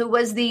someone who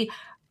was the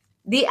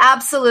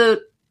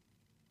absolute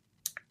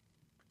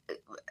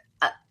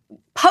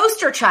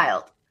poster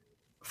child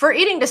for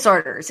eating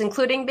disorders,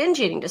 including binge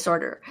eating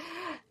disorder.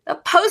 The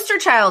poster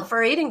child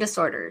for eating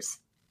disorders.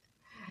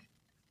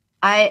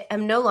 I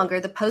am no longer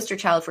the poster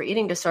child for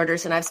eating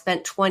disorders, and I've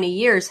spent 20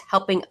 years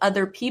helping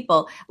other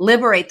people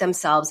liberate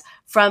themselves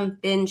from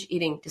binge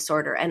eating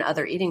disorder and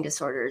other eating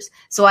disorders.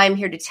 So I'm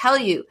here to tell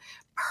you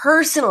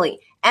personally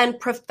and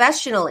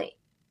professionally,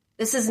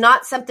 this is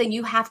not something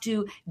you have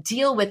to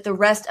deal with the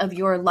rest of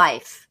your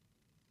life.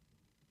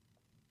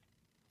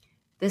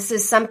 This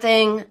is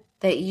something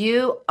that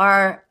you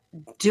are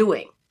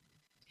doing.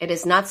 It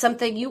is not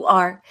something you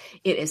are.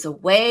 It is a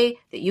way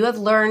that you have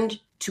learned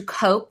to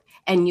cope,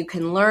 and you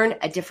can learn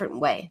a different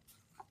way.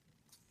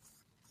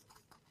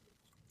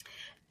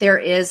 There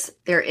is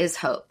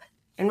hope.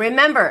 And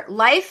remember,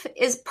 life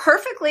is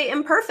perfectly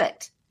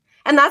imperfect.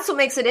 And that's what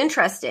makes it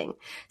interesting.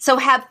 So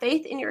have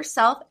faith in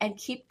yourself and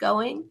keep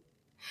going,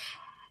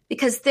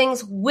 because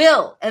things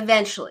will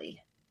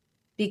eventually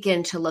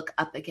begin to look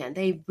up again.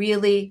 They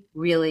really,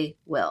 really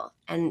will.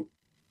 And,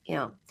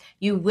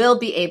 you will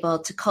be able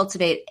to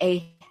cultivate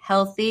a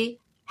healthy,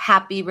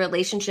 happy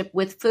relationship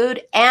with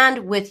food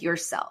and with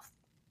yourself.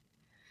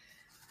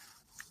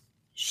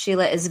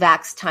 Sheila is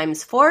vaxxed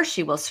times 4.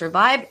 She will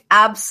survive.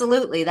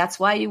 Absolutely. That's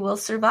why you will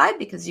survive,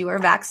 because you are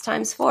vaxxed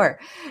times 4.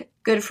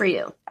 Good for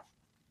you.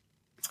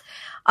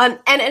 And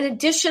an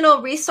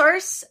additional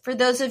resource for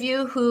those of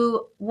you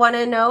who want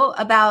to know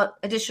about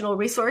additional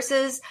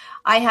resources,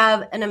 I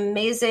have an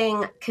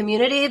amazing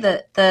community,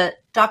 the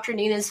Dr.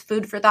 Nina's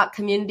Food for Thought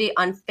community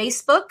on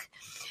Facebook.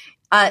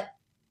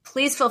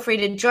 Please feel free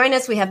to join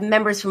us. We have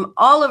members from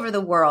all over the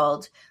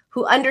world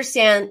who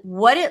understand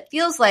what it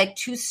feels like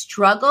to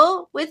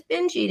struggle with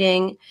binge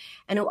eating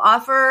and who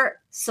offer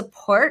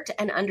support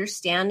and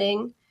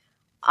understanding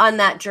on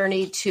that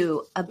journey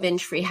to a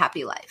binge-free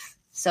happy life.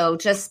 So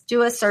just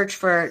do a search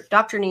for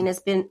Dr. Nina's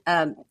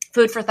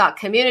Food for Thought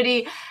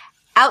community,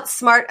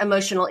 Outsmart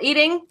Emotional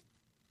Eating,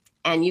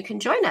 and you can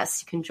join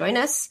us. You can join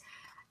us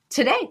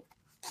today.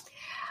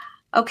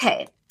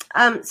 Okay,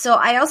 so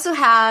I also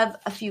have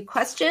a few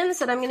questions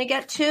that I'm going to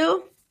get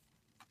to.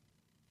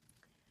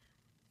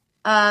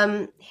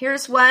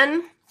 Here's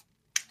one.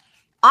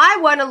 I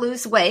want to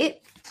lose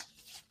weight,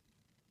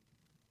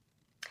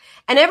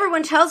 and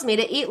everyone tells me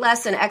to eat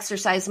less and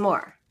exercise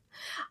more.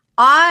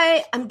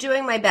 I am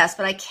doing my best,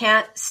 but I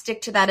can't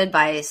stick to that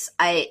advice.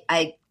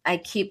 I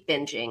keep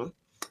binging.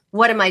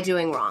 What am I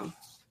doing wrong?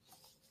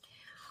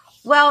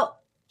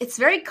 Well, it's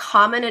very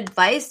common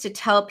advice to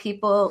tell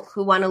people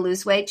who want to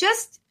lose weight,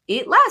 just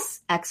eat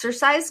less,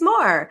 exercise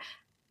more.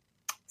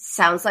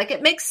 Sounds like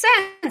it makes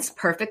sense,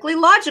 perfectly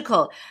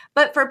logical.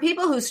 But for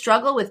people who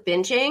struggle with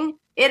binging,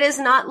 it is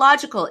not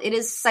logical. It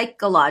is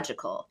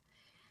psychological.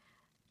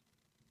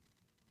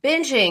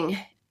 Binging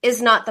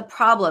is not the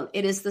problem.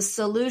 It is the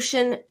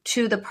solution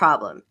to the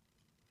problem,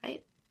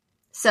 right?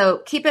 So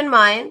keep in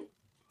mind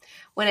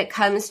when it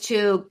comes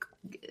to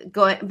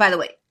going, by the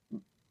way,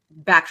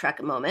 backtrack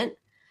a moment.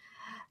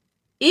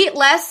 Eat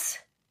less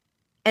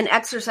and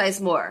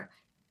exercise more.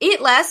 Eat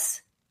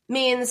less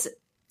means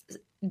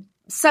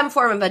some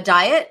form of a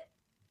diet,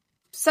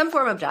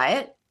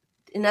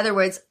 In other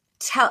words,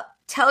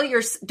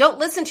 don't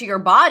listen to your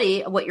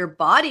body, what your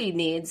body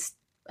needs,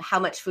 how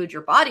much food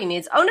your body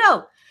needs. Oh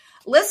no,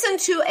 listen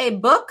to a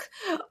book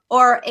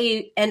or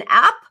an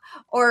app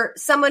or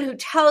someone who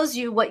tells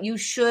you what you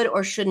should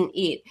or shouldn't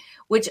eat,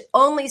 which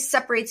only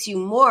separates you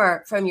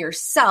more from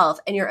yourself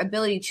and your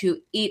ability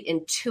to eat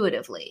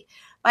intuitively.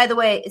 By the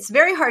way, it's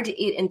very hard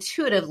to eat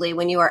intuitively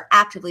when you are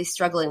actively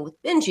struggling with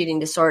binge eating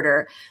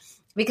disorder,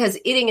 because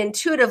eating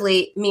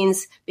intuitively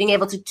means being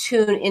able to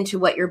tune into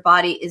what your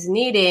body is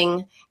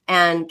needing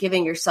and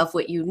giving yourself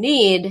what you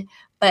need.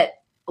 But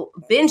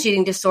binge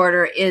eating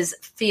disorder is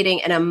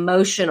feeding an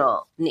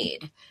emotional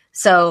need.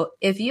 So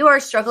if you are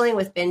struggling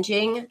with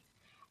binging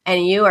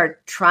and you are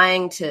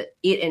trying to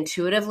eat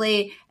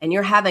intuitively and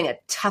you're having a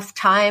tough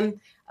time,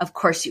 of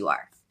course you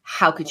are.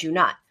 How could you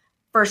not?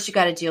 First, you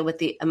got to deal with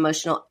the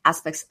emotional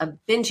aspects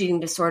of binge eating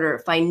disorder,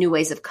 find new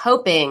ways of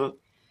coping.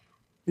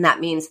 And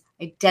that means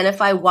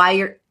identify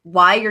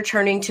why you're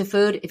turning to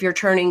food. If you're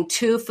turning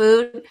to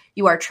food,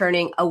 you are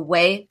turning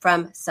away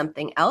from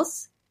something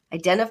else.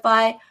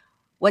 Identify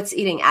what's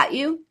eating at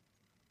you.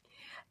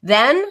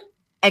 Then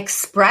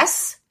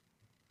express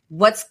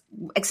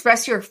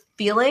express your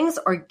feelings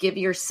or give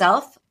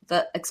yourself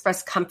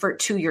express comfort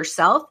to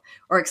yourself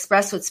or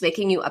express what's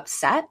making you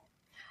upset,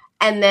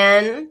 and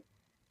then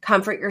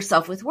comfort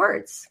yourself with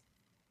words.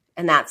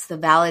 And that's the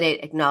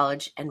validate,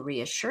 acknowledge, and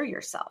reassure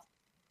yourself.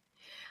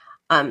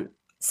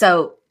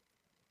 So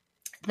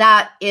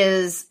that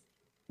is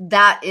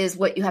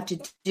what you have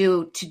to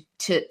do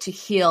to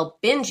heal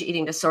binge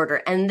eating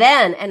disorder. And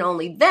then, and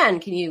only then,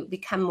 can you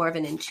become more of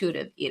an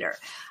intuitive eater.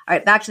 All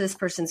right, back to this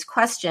person's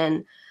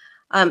question.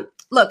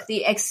 Look,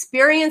 the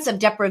experience of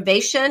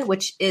deprivation,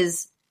 which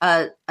is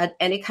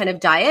any kind of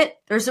diet,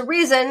 there's a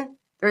reason.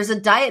 There's a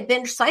diet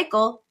binge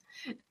cycle.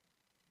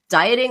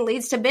 Dieting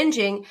leads to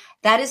binging.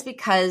 That is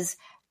because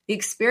the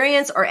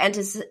experience or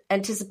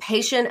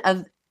anticipation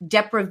of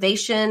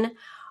deprivation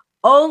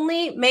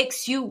only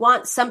makes you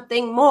want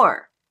something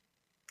more.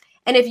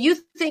 And if you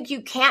think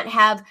you can't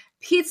have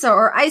pizza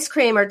or ice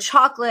cream or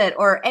chocolate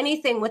or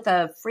anything with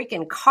a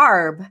freaking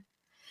carb,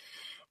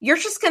 you're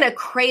just going to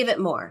crave it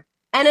more.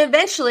 And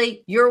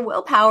eventually your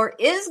willpower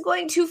is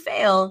going to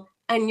fail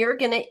and you're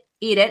going to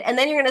eat it. And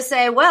then you're going to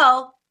say,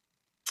 well,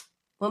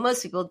 what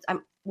most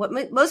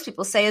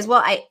people say is,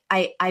 well,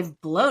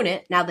 I've blown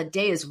it. Now the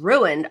day is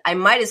ruined. I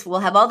might as well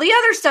have all the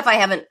other stuff I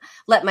haven't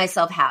let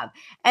myself have.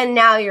 And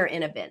now you're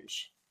in a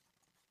binge.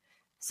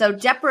 So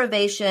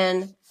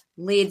deprivation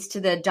leads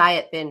to the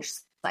diet binge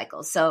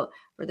cycle. So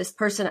for this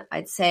person,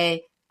 I'd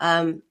say,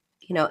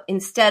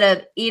 instead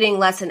of eating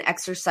less and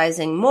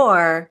exercising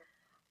more,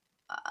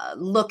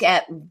 look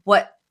at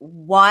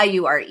why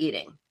you are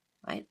eating,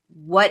 right?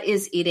 What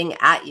is eating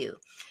at you?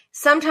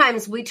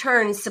 Sometimes we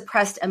turn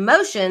suppressed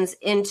emotions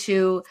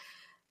into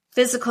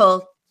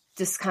physical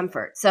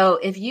discomfort. So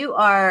if you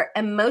are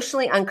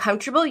emotionally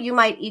uncomfortable, you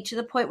might eat to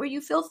the point where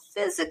you feel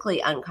physically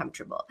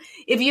uncomfortable.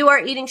 If you are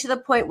eating to the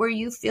point where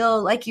you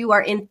feel like you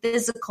are in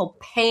physical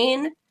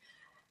pain,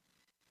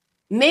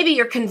 maybe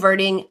you're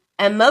converting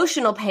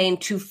emotional pain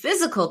to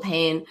physical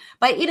pain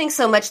by eating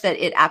so much that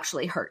it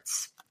actually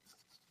hurts.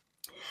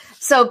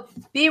 So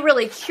be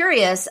really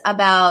curious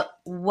about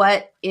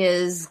what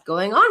is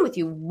going on with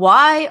you.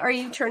 Why are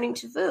you turning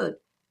to food?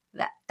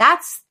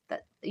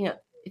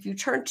 If you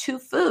turn to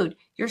food,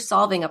 you're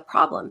solving a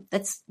problem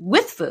that's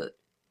with food.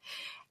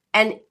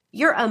 And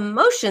your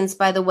emotions,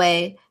 by the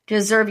way,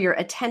 deserve your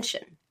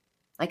attention.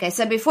 Like I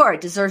said before, it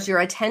deserves your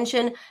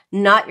attention,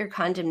 not your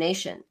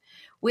condemnation.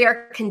 We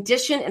are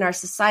conditioned in our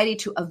society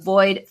to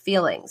avoid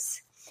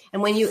feelings.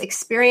 And when you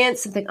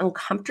experience something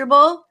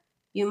uncomfortable,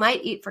 you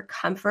might eat for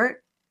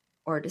comfort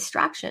or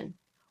distraction,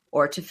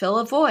 or to fill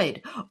a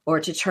void, or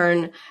to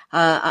turn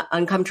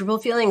uncomfortable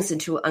feelings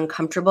into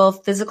uncomfortable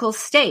physical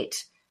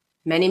state.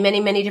 Many, many,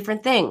 many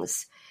different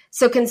things.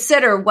 So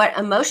consider what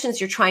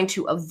emotions you're trying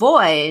to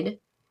avoid,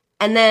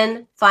 and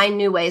then find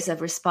new ways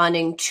of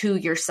responding to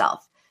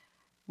yourself.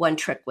 One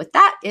trick with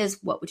that is,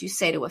 what would you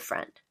say to a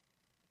friend?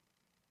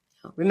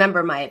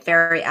 Remember my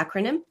VERY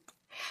acronym: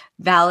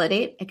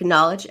 validate,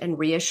 acknowledge, and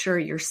reassure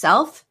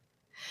yourself.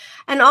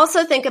 And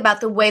also think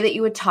about the way that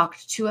you would talk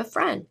to a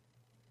friend.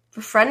 If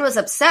a friend was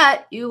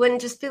upset, you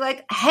wouldn't just be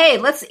like, hey,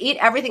 let's eat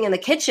everything in the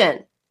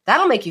kitchen.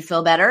 That'll make you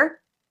feel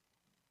better.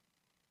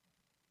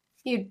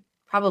 You'd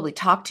probably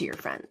talk to your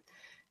friend.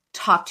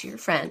 Talk to your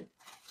friend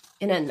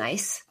in a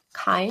nice,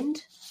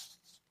 kind,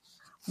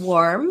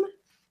 warm,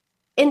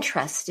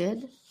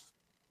 interested,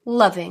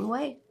 loving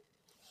way.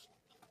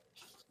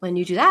 When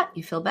you do that,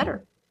 you feel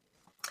better.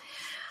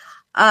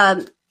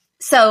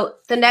 So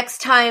the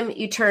next time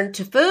you turn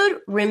to food,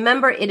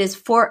 remember it is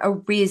for a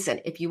reason.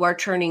 If you are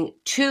turning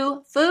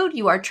to food,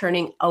 you are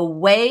turning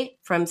away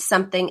from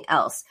something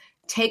else.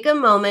 Take a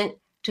moment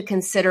to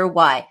consider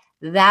why.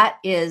 That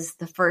is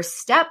the first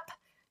step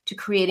to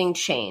creating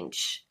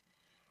change.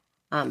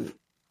 And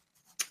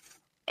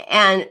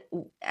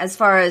as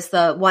far as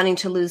the wanting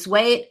to lose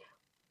weight,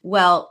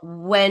 well,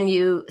 when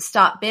you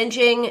stop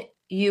binging,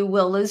 you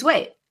will lose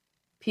weight.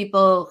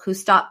 People who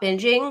stop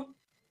binging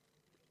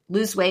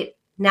lose weight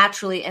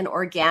naturally and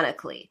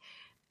organically.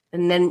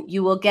 And then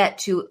you will get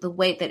to the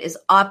weight that is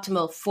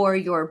optimal for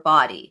your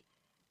body.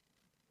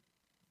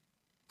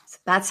 So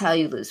that's how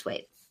you lose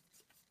weight.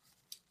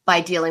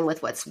 By dealing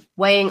with what's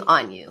weighing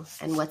on you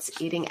and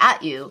what's eating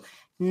at you,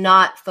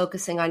 not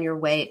focusing on your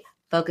weight,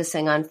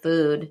 focusing on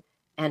food,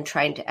 and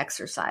trying to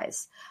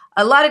exercise.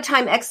 A lot of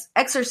time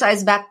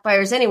exercise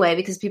backfires anyway,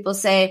 because people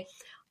say,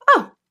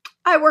 oh,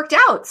 I worked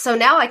out, so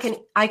now I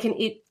can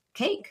eat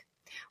cake.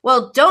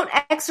 Well, don't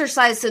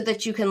exercise so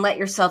that you can let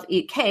yourself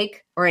eat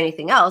cake or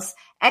anything else.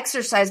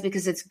 Exercise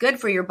because it's good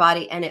for your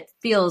body and it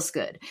feels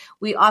good.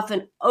 We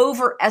often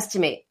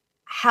overestimate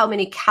how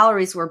many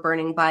calories we're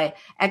burning by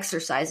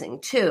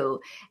exercising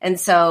too. And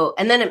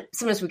then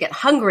sometimes we get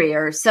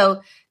hungrier.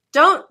 So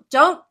don't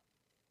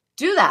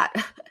do that.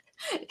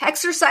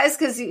 Exercise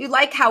because you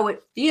like how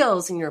it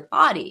feels in your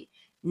body,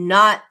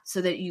 not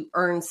so that you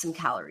earn some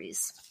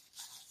calories.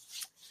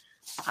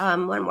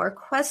 One more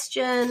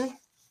question.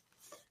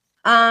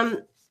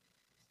 I'm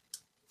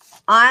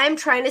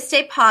trying to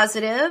stay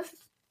positive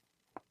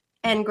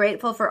and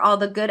grateful for all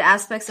the good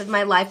aspects of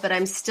my life, but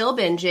I'm still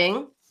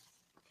binging.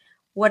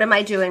 What am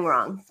I doing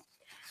wrong?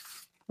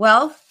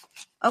 Well,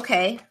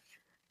 okay.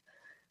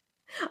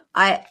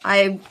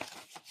 I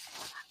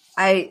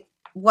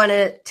want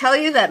to tell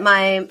you that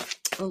my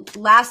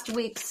last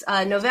week's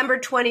November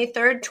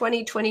 23rd,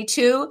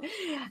 2022,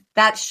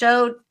 that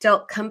show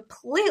dealt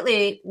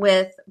completely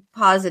with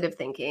positive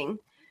thinking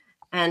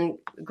and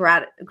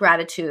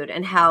gratitude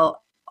and how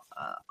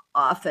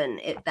often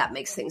that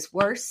makes things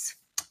worse.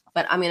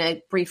 But I'm going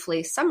to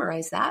briefly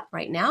summarize that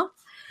right now.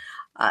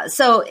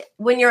 So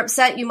when you're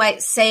upset, you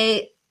might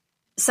say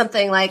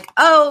something like,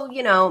 oh,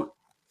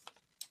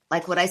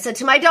 like what I said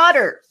to my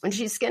daughter when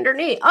she skinned her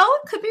knee. Oh,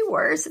 it could be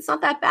worse. It's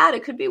not that bad.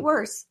 It could be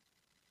worse.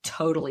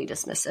 Totally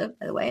dismissive,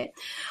 by the way.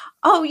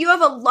 Oh, you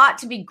have a lot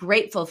to be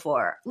grateful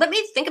for. Let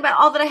me think about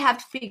all that I have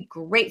to be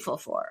grateful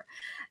for.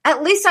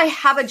 At least I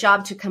have a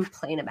job to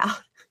complain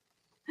about.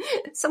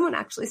 Someone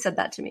actually said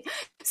that to me.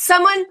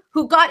 Someone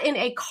who got in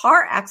a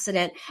car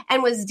accident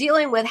and was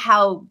dealing with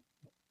how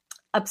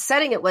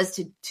upsetting it was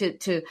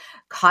to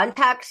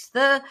contact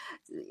the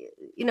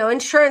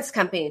insurance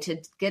company, to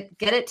get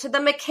it to the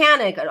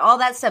mechanic and all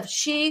that stuff.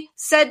 She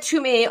said to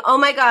me, oh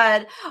my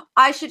God,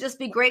 I should just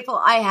be grateful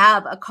I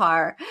have a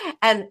car.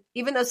 And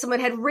even though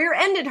someone had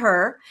rear-ended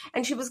her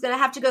and she was going to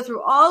have to go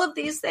through all of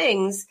these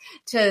things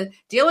to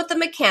deal with the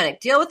mechanic,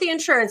 deal with the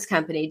insurance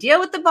company, deal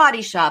with the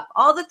body shop,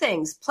 all the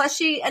things. Plus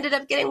she ended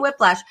up getting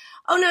whiplash.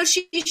 Oh no,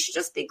 she should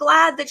just be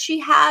glad that she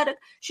had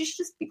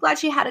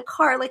a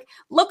car. Like,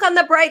 look on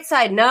the bright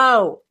side.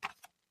 No.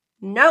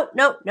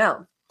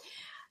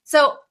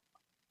 So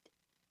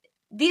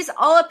these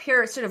all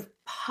appear sort of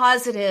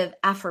positive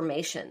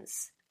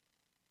affirmations,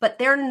 but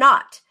they're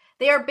not.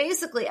 They are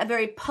basically a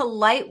very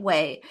polite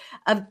way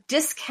of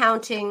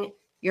discounting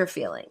your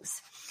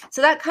feelings.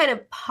 So that kind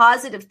of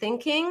positive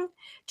thinking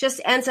just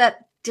ends up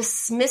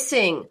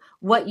dismissing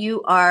what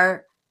you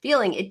are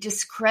feeling. It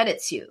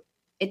discredits you.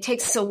 It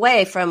takes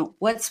away from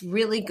what's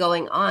really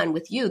going on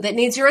with you that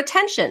needs your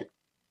attention.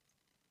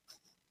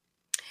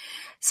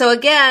 So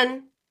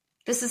again,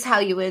 this is how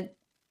you would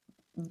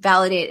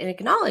validate and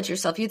acknowledge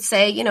yourself. You'd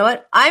say, you know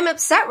what? I'm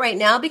upset right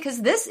now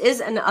because this is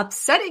an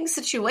upsetting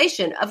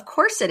situation. Of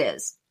course it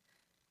is.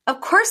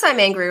 Of course I'm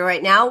angry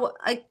right now.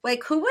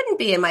 Like who wouldn't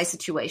be in my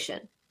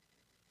situation?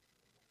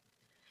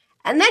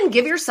 And then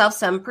give yourself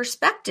some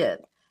perspective.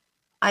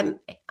 I'm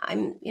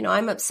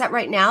upset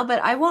right now,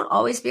 but I won't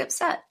always be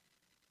upset.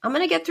 I'm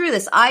going to get through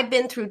this. I've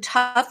been through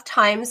tough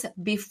times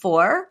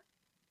before,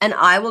 and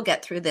I will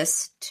get through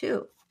this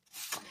too.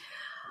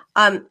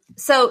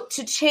 So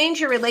to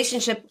change your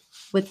relationship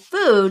with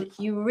food,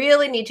 you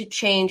really need to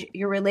change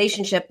your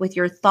relationship with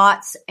your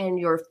thoughts and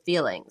your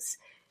feelings.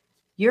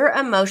 Your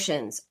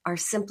emotions are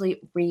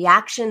simply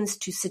reactions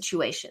to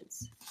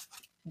situations.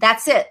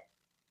 That's it.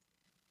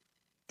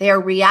 They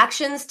are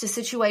reactions to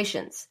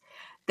situations.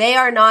 They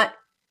are not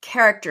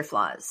character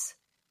flaws.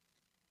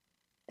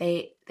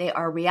 They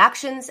are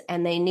reactions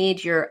and they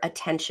need your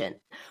attention.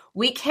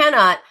 We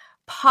cannot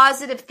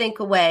positive think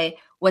away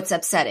what's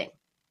upsetting.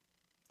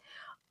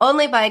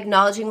 Only by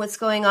acknowledging what's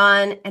going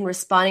on and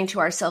responding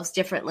to ourselves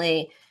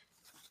differently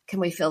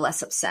can we feel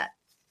less upset.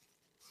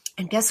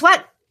 And guess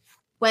what?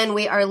 When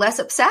we are less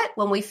upset,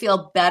 when we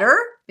feel better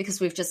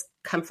because we've just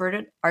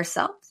comforted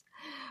ourselves,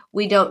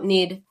 we don't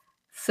need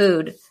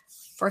food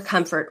for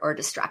comfort or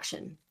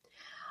distraction.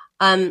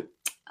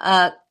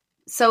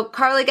 So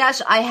Carly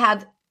Gash, I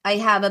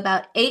have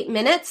about 8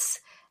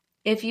 minutes.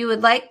 If you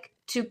would like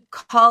to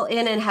call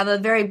in and have a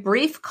very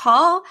brief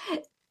call,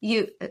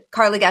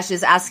 Carly Gash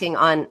is asking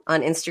on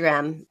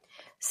Instagram.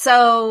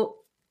 So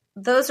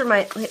those are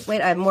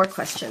wait, I have more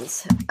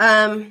questions.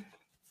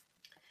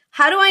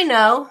 How do I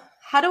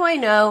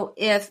know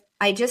if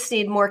I just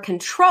need more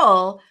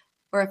control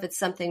or if it's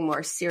something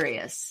more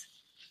serious?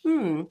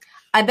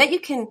 I bet you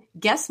can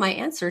guess my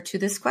answer to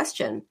this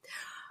question.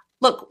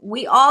 Look,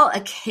 we all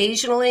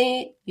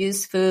occasionally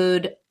use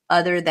food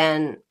other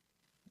than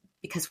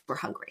because we're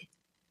hungry.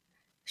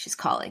 She's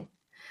calling.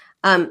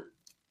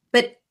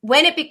 But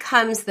when it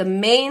becomes the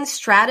main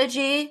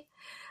strategy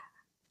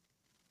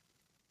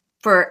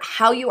for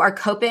how you are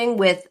coping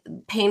with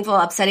painful,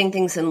 upsetting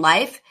things in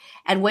life,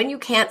 and when you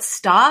can't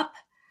stop,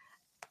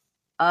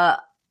 that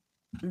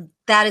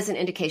is an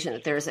indication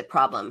that there is a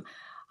problem.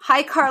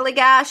 Hi, Carly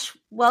Gash.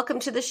 Welcome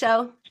to the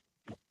show.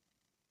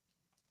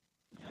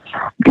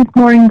 Good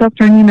morning,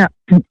 Dr. Nina.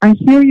 I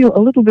hear you a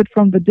little bit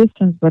from the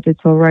distance, but it's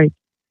all right.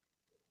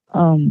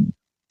 Okay,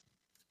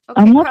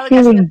 I'm not Carly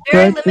feeling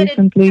Gash, good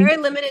recently.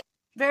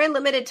 Very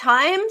limited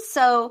time.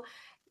 So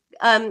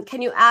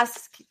can you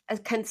ask a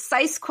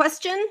concise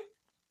question?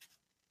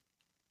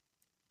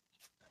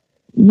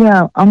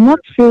 Yeah, I'm not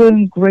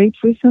feeling great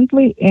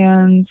recently,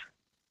 and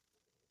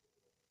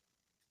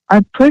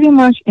I pretty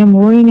much am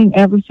ruining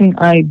everything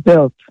I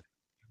built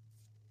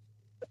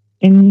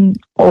in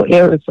all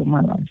areas of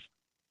my life.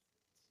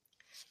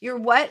 You're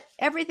what?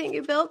 Everything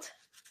you built?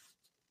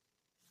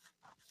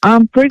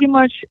 I'm pretty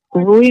much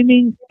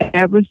ruining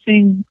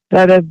everything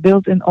that I've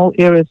built in all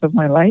areas of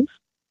my life,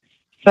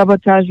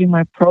 sabotaging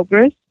my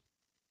progress.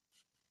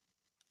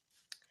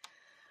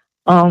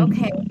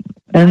 Okay.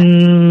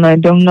 and I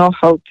don't know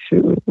how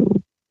to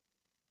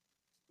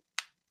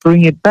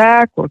bring it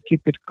back or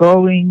keep it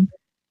going.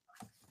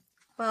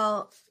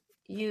 Well,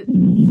 so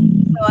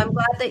I'm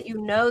glad that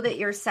you know that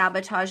you're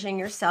sabotaging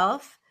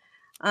yourself.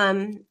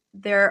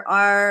 There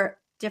are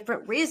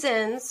different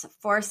reasons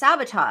for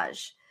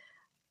sabotage.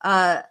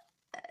 There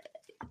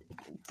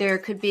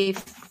could be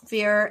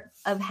fear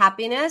of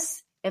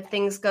happiness. If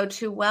things go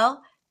too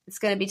well, it's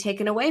going to be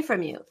taken away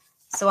from you.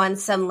 So on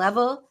some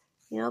level,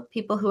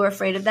 people who are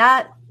afraid of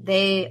that,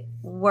 they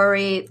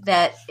worry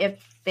that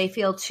if they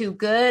feel too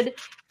good,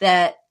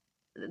 that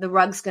the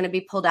rug's going to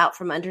be pulled out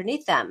from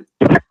underneath them.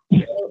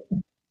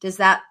 Does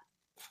that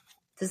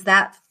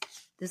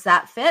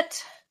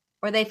fit?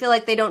 Or they feel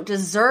like they don't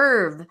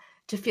deserve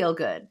to feel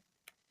good?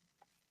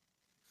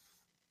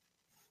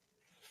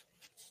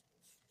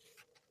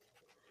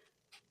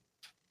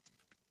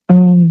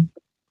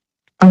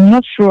 I'm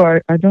not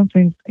sure. I don't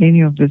think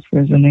any of this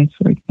resonates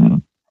right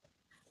now.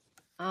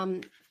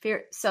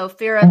 Fear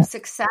of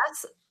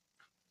success.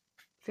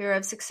 Fear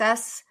of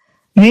success.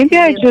 Maybe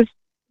I just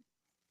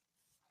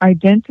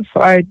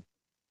identified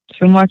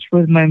too much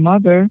with my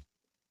mother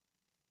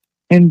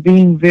and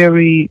being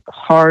very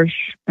harsh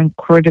and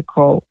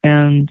critical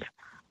and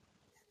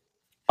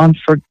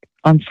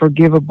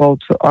unforgivable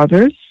to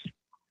others.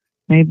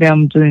 Maybe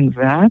I'm doing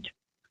that.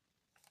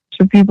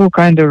 So people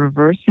kind of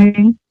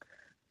reversing,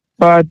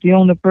 but the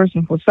only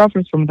person who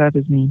suffers from that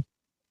is me.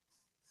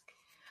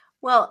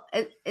 Well,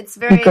 it's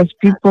very... Because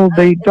people,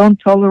 they don't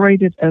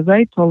tolerate it as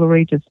I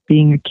tolerated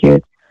being a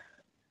kid.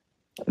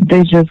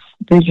 They just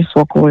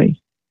walk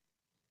away.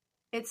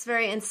 It's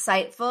very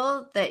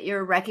insightful that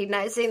you're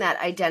recognizing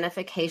that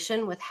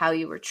identification with how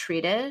you were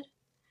treated,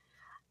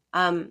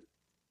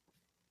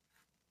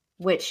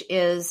 which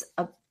is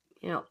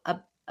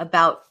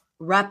about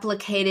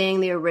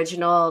replicating the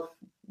original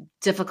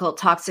difficult,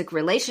 toxic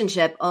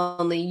relationship.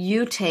 Only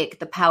you take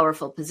the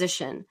powerful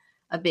position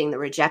of being the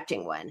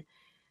rejecting one.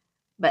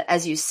 But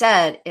as you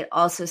said, it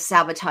also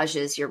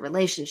sabotages your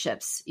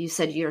relationships. You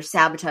said you're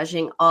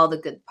sabotaging all the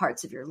good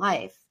parts of your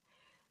life.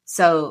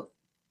 So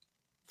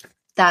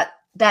that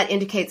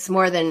indicates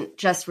more than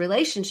just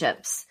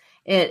relationships.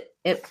 It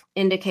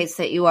indicates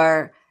that you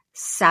are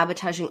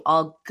sabotaging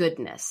all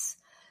goodness,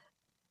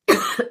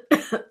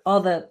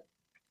 all the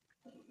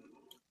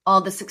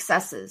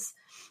successes.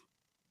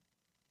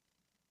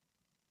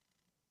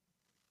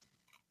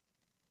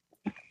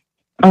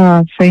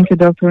 Thank you,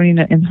 Dr.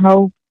 Nina. And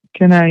how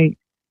can I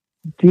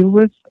deal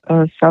with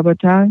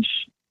sabotage?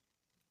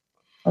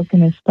 How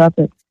can I stop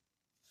it?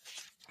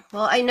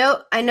 Well,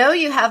 I know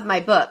you have my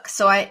book,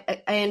 so I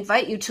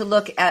invite you to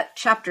look at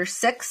chapter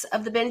 6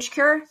 of the Binge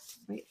Cure.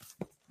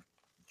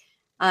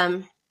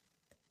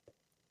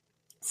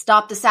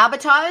 Stop the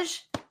sabotage.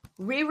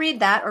 Reread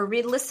that or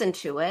re-listen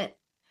to it,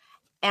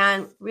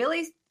 and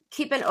really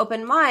keep an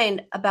open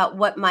mind about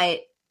what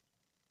might,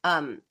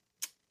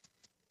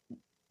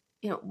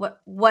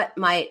 what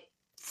might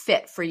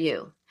fit for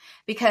you,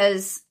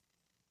 because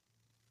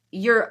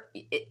you're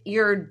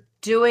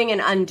doing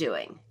and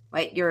undoing.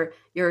 Right? You're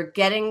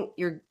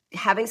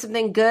having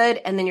something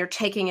good and then you're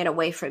taking it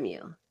away from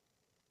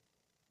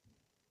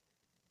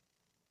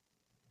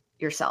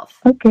yourself.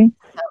 Okay.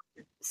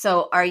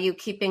 So are you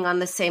keeping on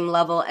the same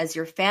level as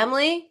your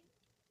family?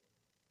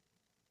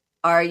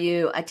 Are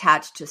you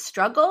attached to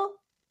struggle?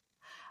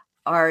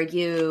 Are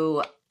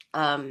you,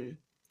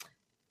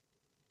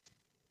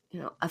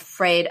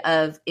 afraid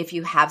of if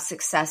you have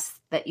success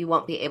that you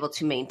won't be able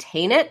to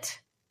maintain it?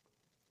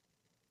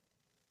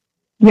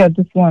 Yeah,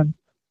 this one.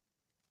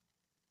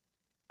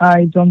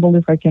 I don't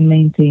believe I can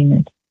maintain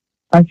it.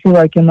 I feel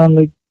I can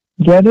only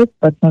get it,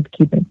 but not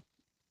keep it.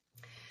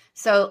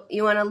 So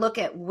you want to look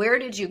at, where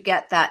did you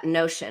get that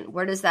notion?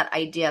 Where does that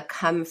idea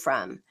come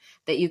from?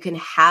 That you can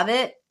have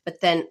it,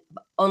 but then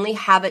only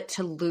have it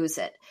to lose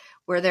it.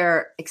 Were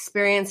there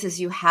experiences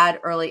you had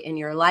early in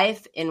your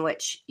life in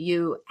which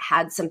you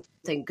had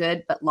something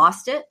good but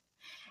lost it?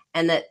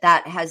 And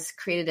that has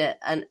created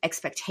an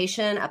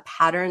expectation, a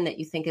pattern that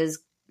you think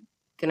is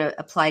going to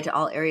apply to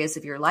all areas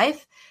of your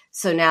life.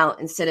 So now,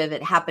 instead of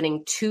it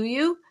happening to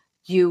you,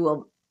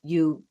 you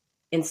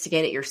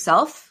instigate it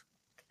yourself,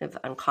 kind of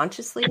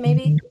unconsciously,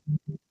 maybe.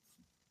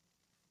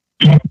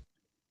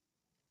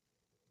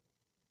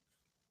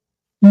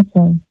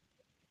 Okay.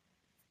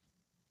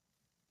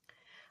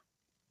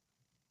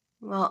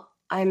 Well,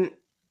 I'm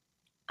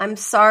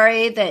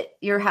sorry that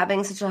you're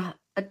having such a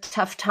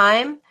tough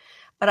time,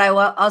 but I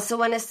also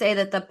want to say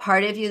that the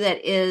part of you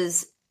that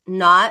is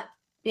not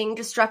being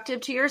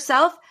destructive to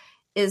yourself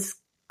is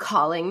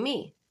calling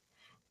me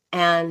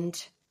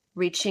and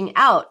reaching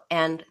out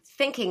and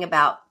thinking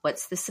about,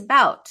 what's this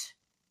about?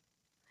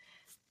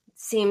 It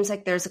seems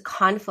like there's a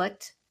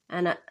conflict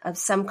and of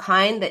some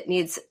kind that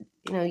needs,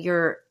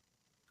 your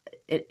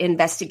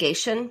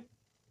investigation.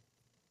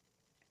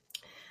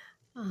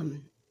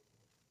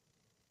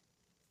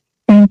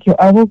 Thank you.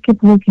 I will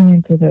keep looking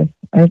into this.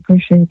 I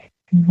appreciate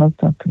your help,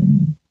 Dr.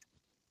 Nina.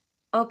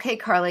 Okay,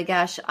 Carly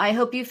Gash, I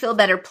hope you feel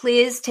better.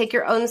 Please take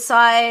your own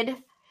side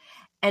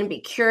and be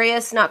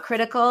curious, not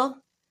critical.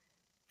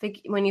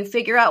 when you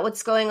figure out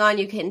what's going on,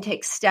 you can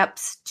take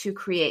steps to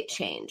create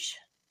change.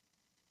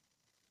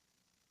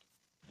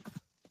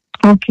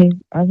 Okay,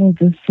 I will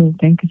do so.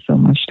 Thank you so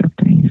much,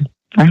 Dr. Nina.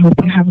 I hope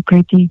you have a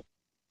great day.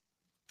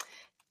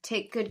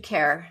 Take good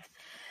care.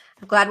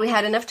 I'm glad we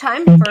had enough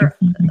time for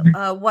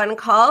one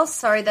call.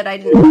 Sorry that I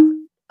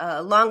didn't have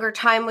a longer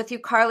time with you,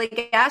 Carly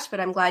Gash, but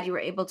I'm glad you were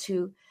able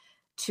to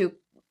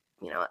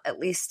at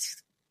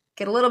least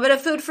get a little bit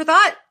of food for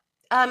thought.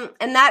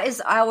 And that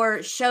is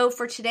our show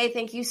for today.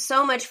 Thank you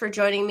so much for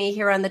joining me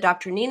here on the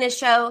Dr. Nina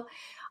Show.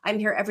 I'm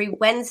here every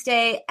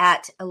Wednesday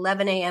at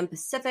 11 a.m.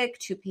 Pacific,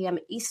 2 p.m.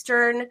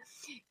 Eastern.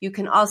 You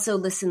can also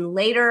listen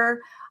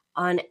later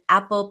on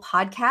Apple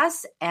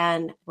Podcasts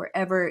and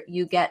wherever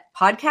you get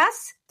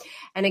podcasts.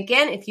 And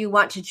again, if you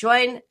want to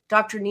join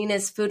Dr.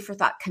 Nina's Food for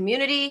Thought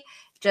community,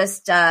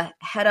 just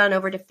head on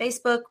over to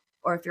Facebook,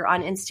 or if you're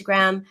on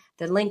Instagram,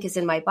 the link is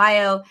in my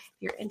bio. If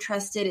you're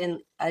interested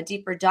in a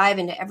deeper dive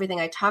into everything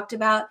I talked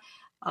about,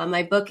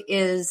 my book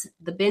is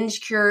The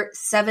Binge Cure,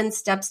 7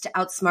 Steps to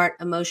Outsmart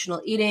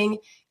Emotional Eating.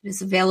 It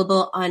is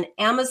available on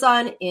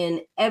Amazon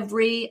in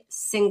every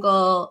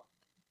single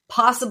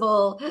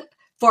possible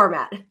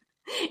format,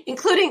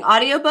 including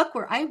audiobook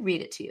where I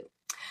read it to you.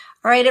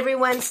 All right,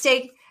 everyone,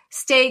 stay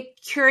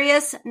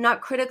curious,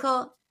 not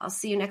critical. I'll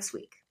see you next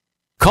week.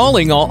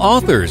 Calling all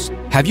authors.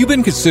 Have you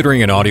been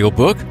considering an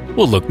audiobook?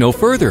 Well, look no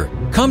further.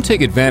 Come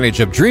take advantage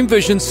of Dream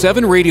Vision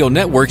 7 Radio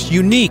Network's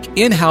unique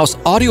in-house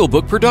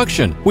audiobook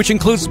production, which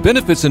includes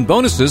benefits and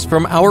bonuses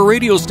from our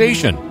radio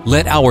station.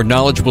 Let our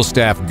knowledgeable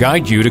staff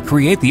guide you to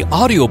create the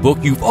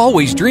audiobook you've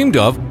always dreamed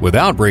of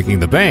without breaking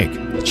the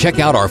bank. Check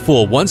out our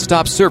full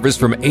one-stop service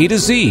from A to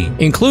Z,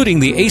 including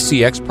the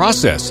ACX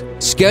process.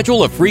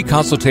 Schedule a free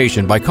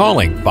consultation by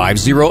calling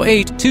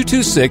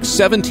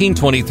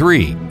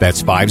 508-226-1723.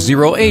 That's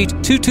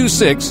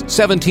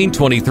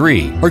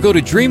 508-226-1723. Or go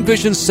to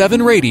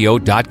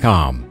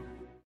DreamVision7Radio.com.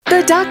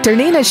 The Dr.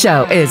 Nina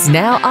Show is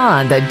now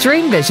on the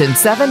Dream Vision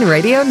 7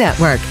 Radio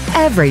Network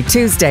every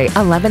Tuesday,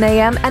 11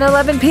 a.m. and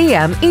 11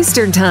 p.m.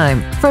 Eastern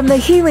Time. From the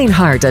healing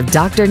heart of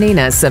Dr.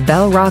 Nina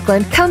Savelle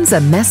Rockland comes a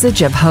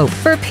message of hope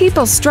for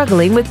people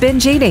struggling with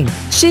binge eating.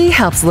 She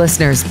helps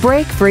listeners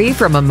break free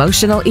from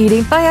emotional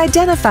eating by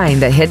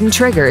identifying the hidden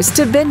triggers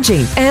to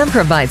binging and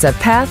provides a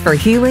path for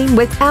healing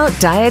without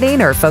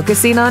dieting or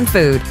focusing on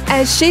food.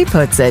 As she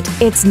puts it,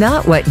 it's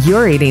not what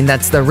you're eating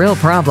that's the real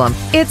problem.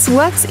 It's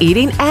what's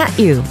eating at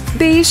you.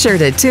 Be sure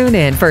to tune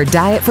in for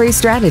diet-free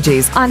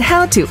strategies on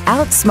how to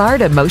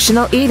outsmart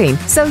emotional eating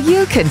so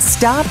you can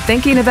stop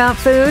thinking about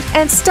food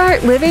and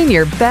start living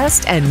your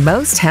best and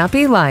most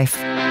happy life.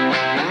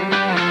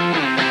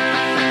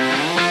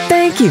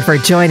 Thank you for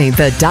joining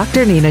the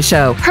Dr. Nina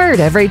Show,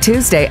 heard every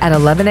Tuesday at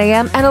 11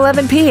 a.m. and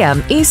 11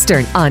 p.m.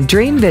 Eastern on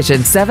Dream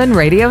Vision 7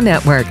 Radio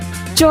Network.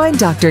 Join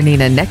Dr.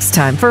 Nina next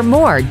time for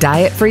more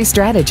diet-free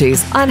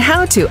strategies on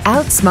how to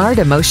outsmart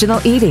emotional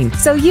eating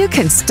so you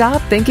can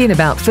stop thinking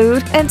about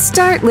food and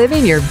start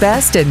living your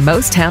best and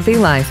most happy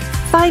life.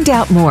 Find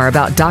out more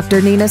about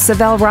Dr. Nina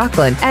Savelle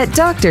Rockland at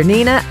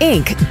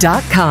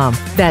drninainc.com.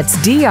 That's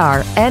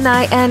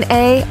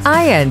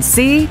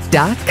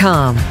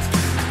DRNINAINC.com.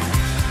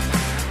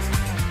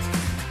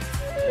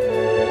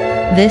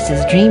 This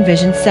is Dream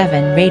Vision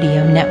 7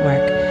 Radio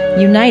Network,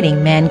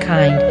 uniting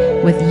mankind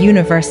with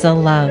universal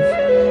love.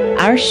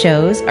 Our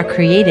shows are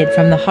created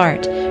from the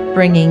heart,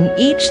 bringing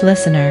each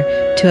listener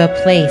to a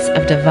place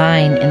of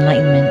divine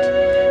enlightenment.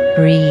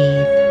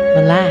 Breathe,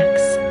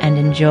 relax, and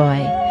enjoy.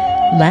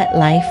 Let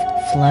life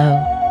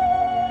flow.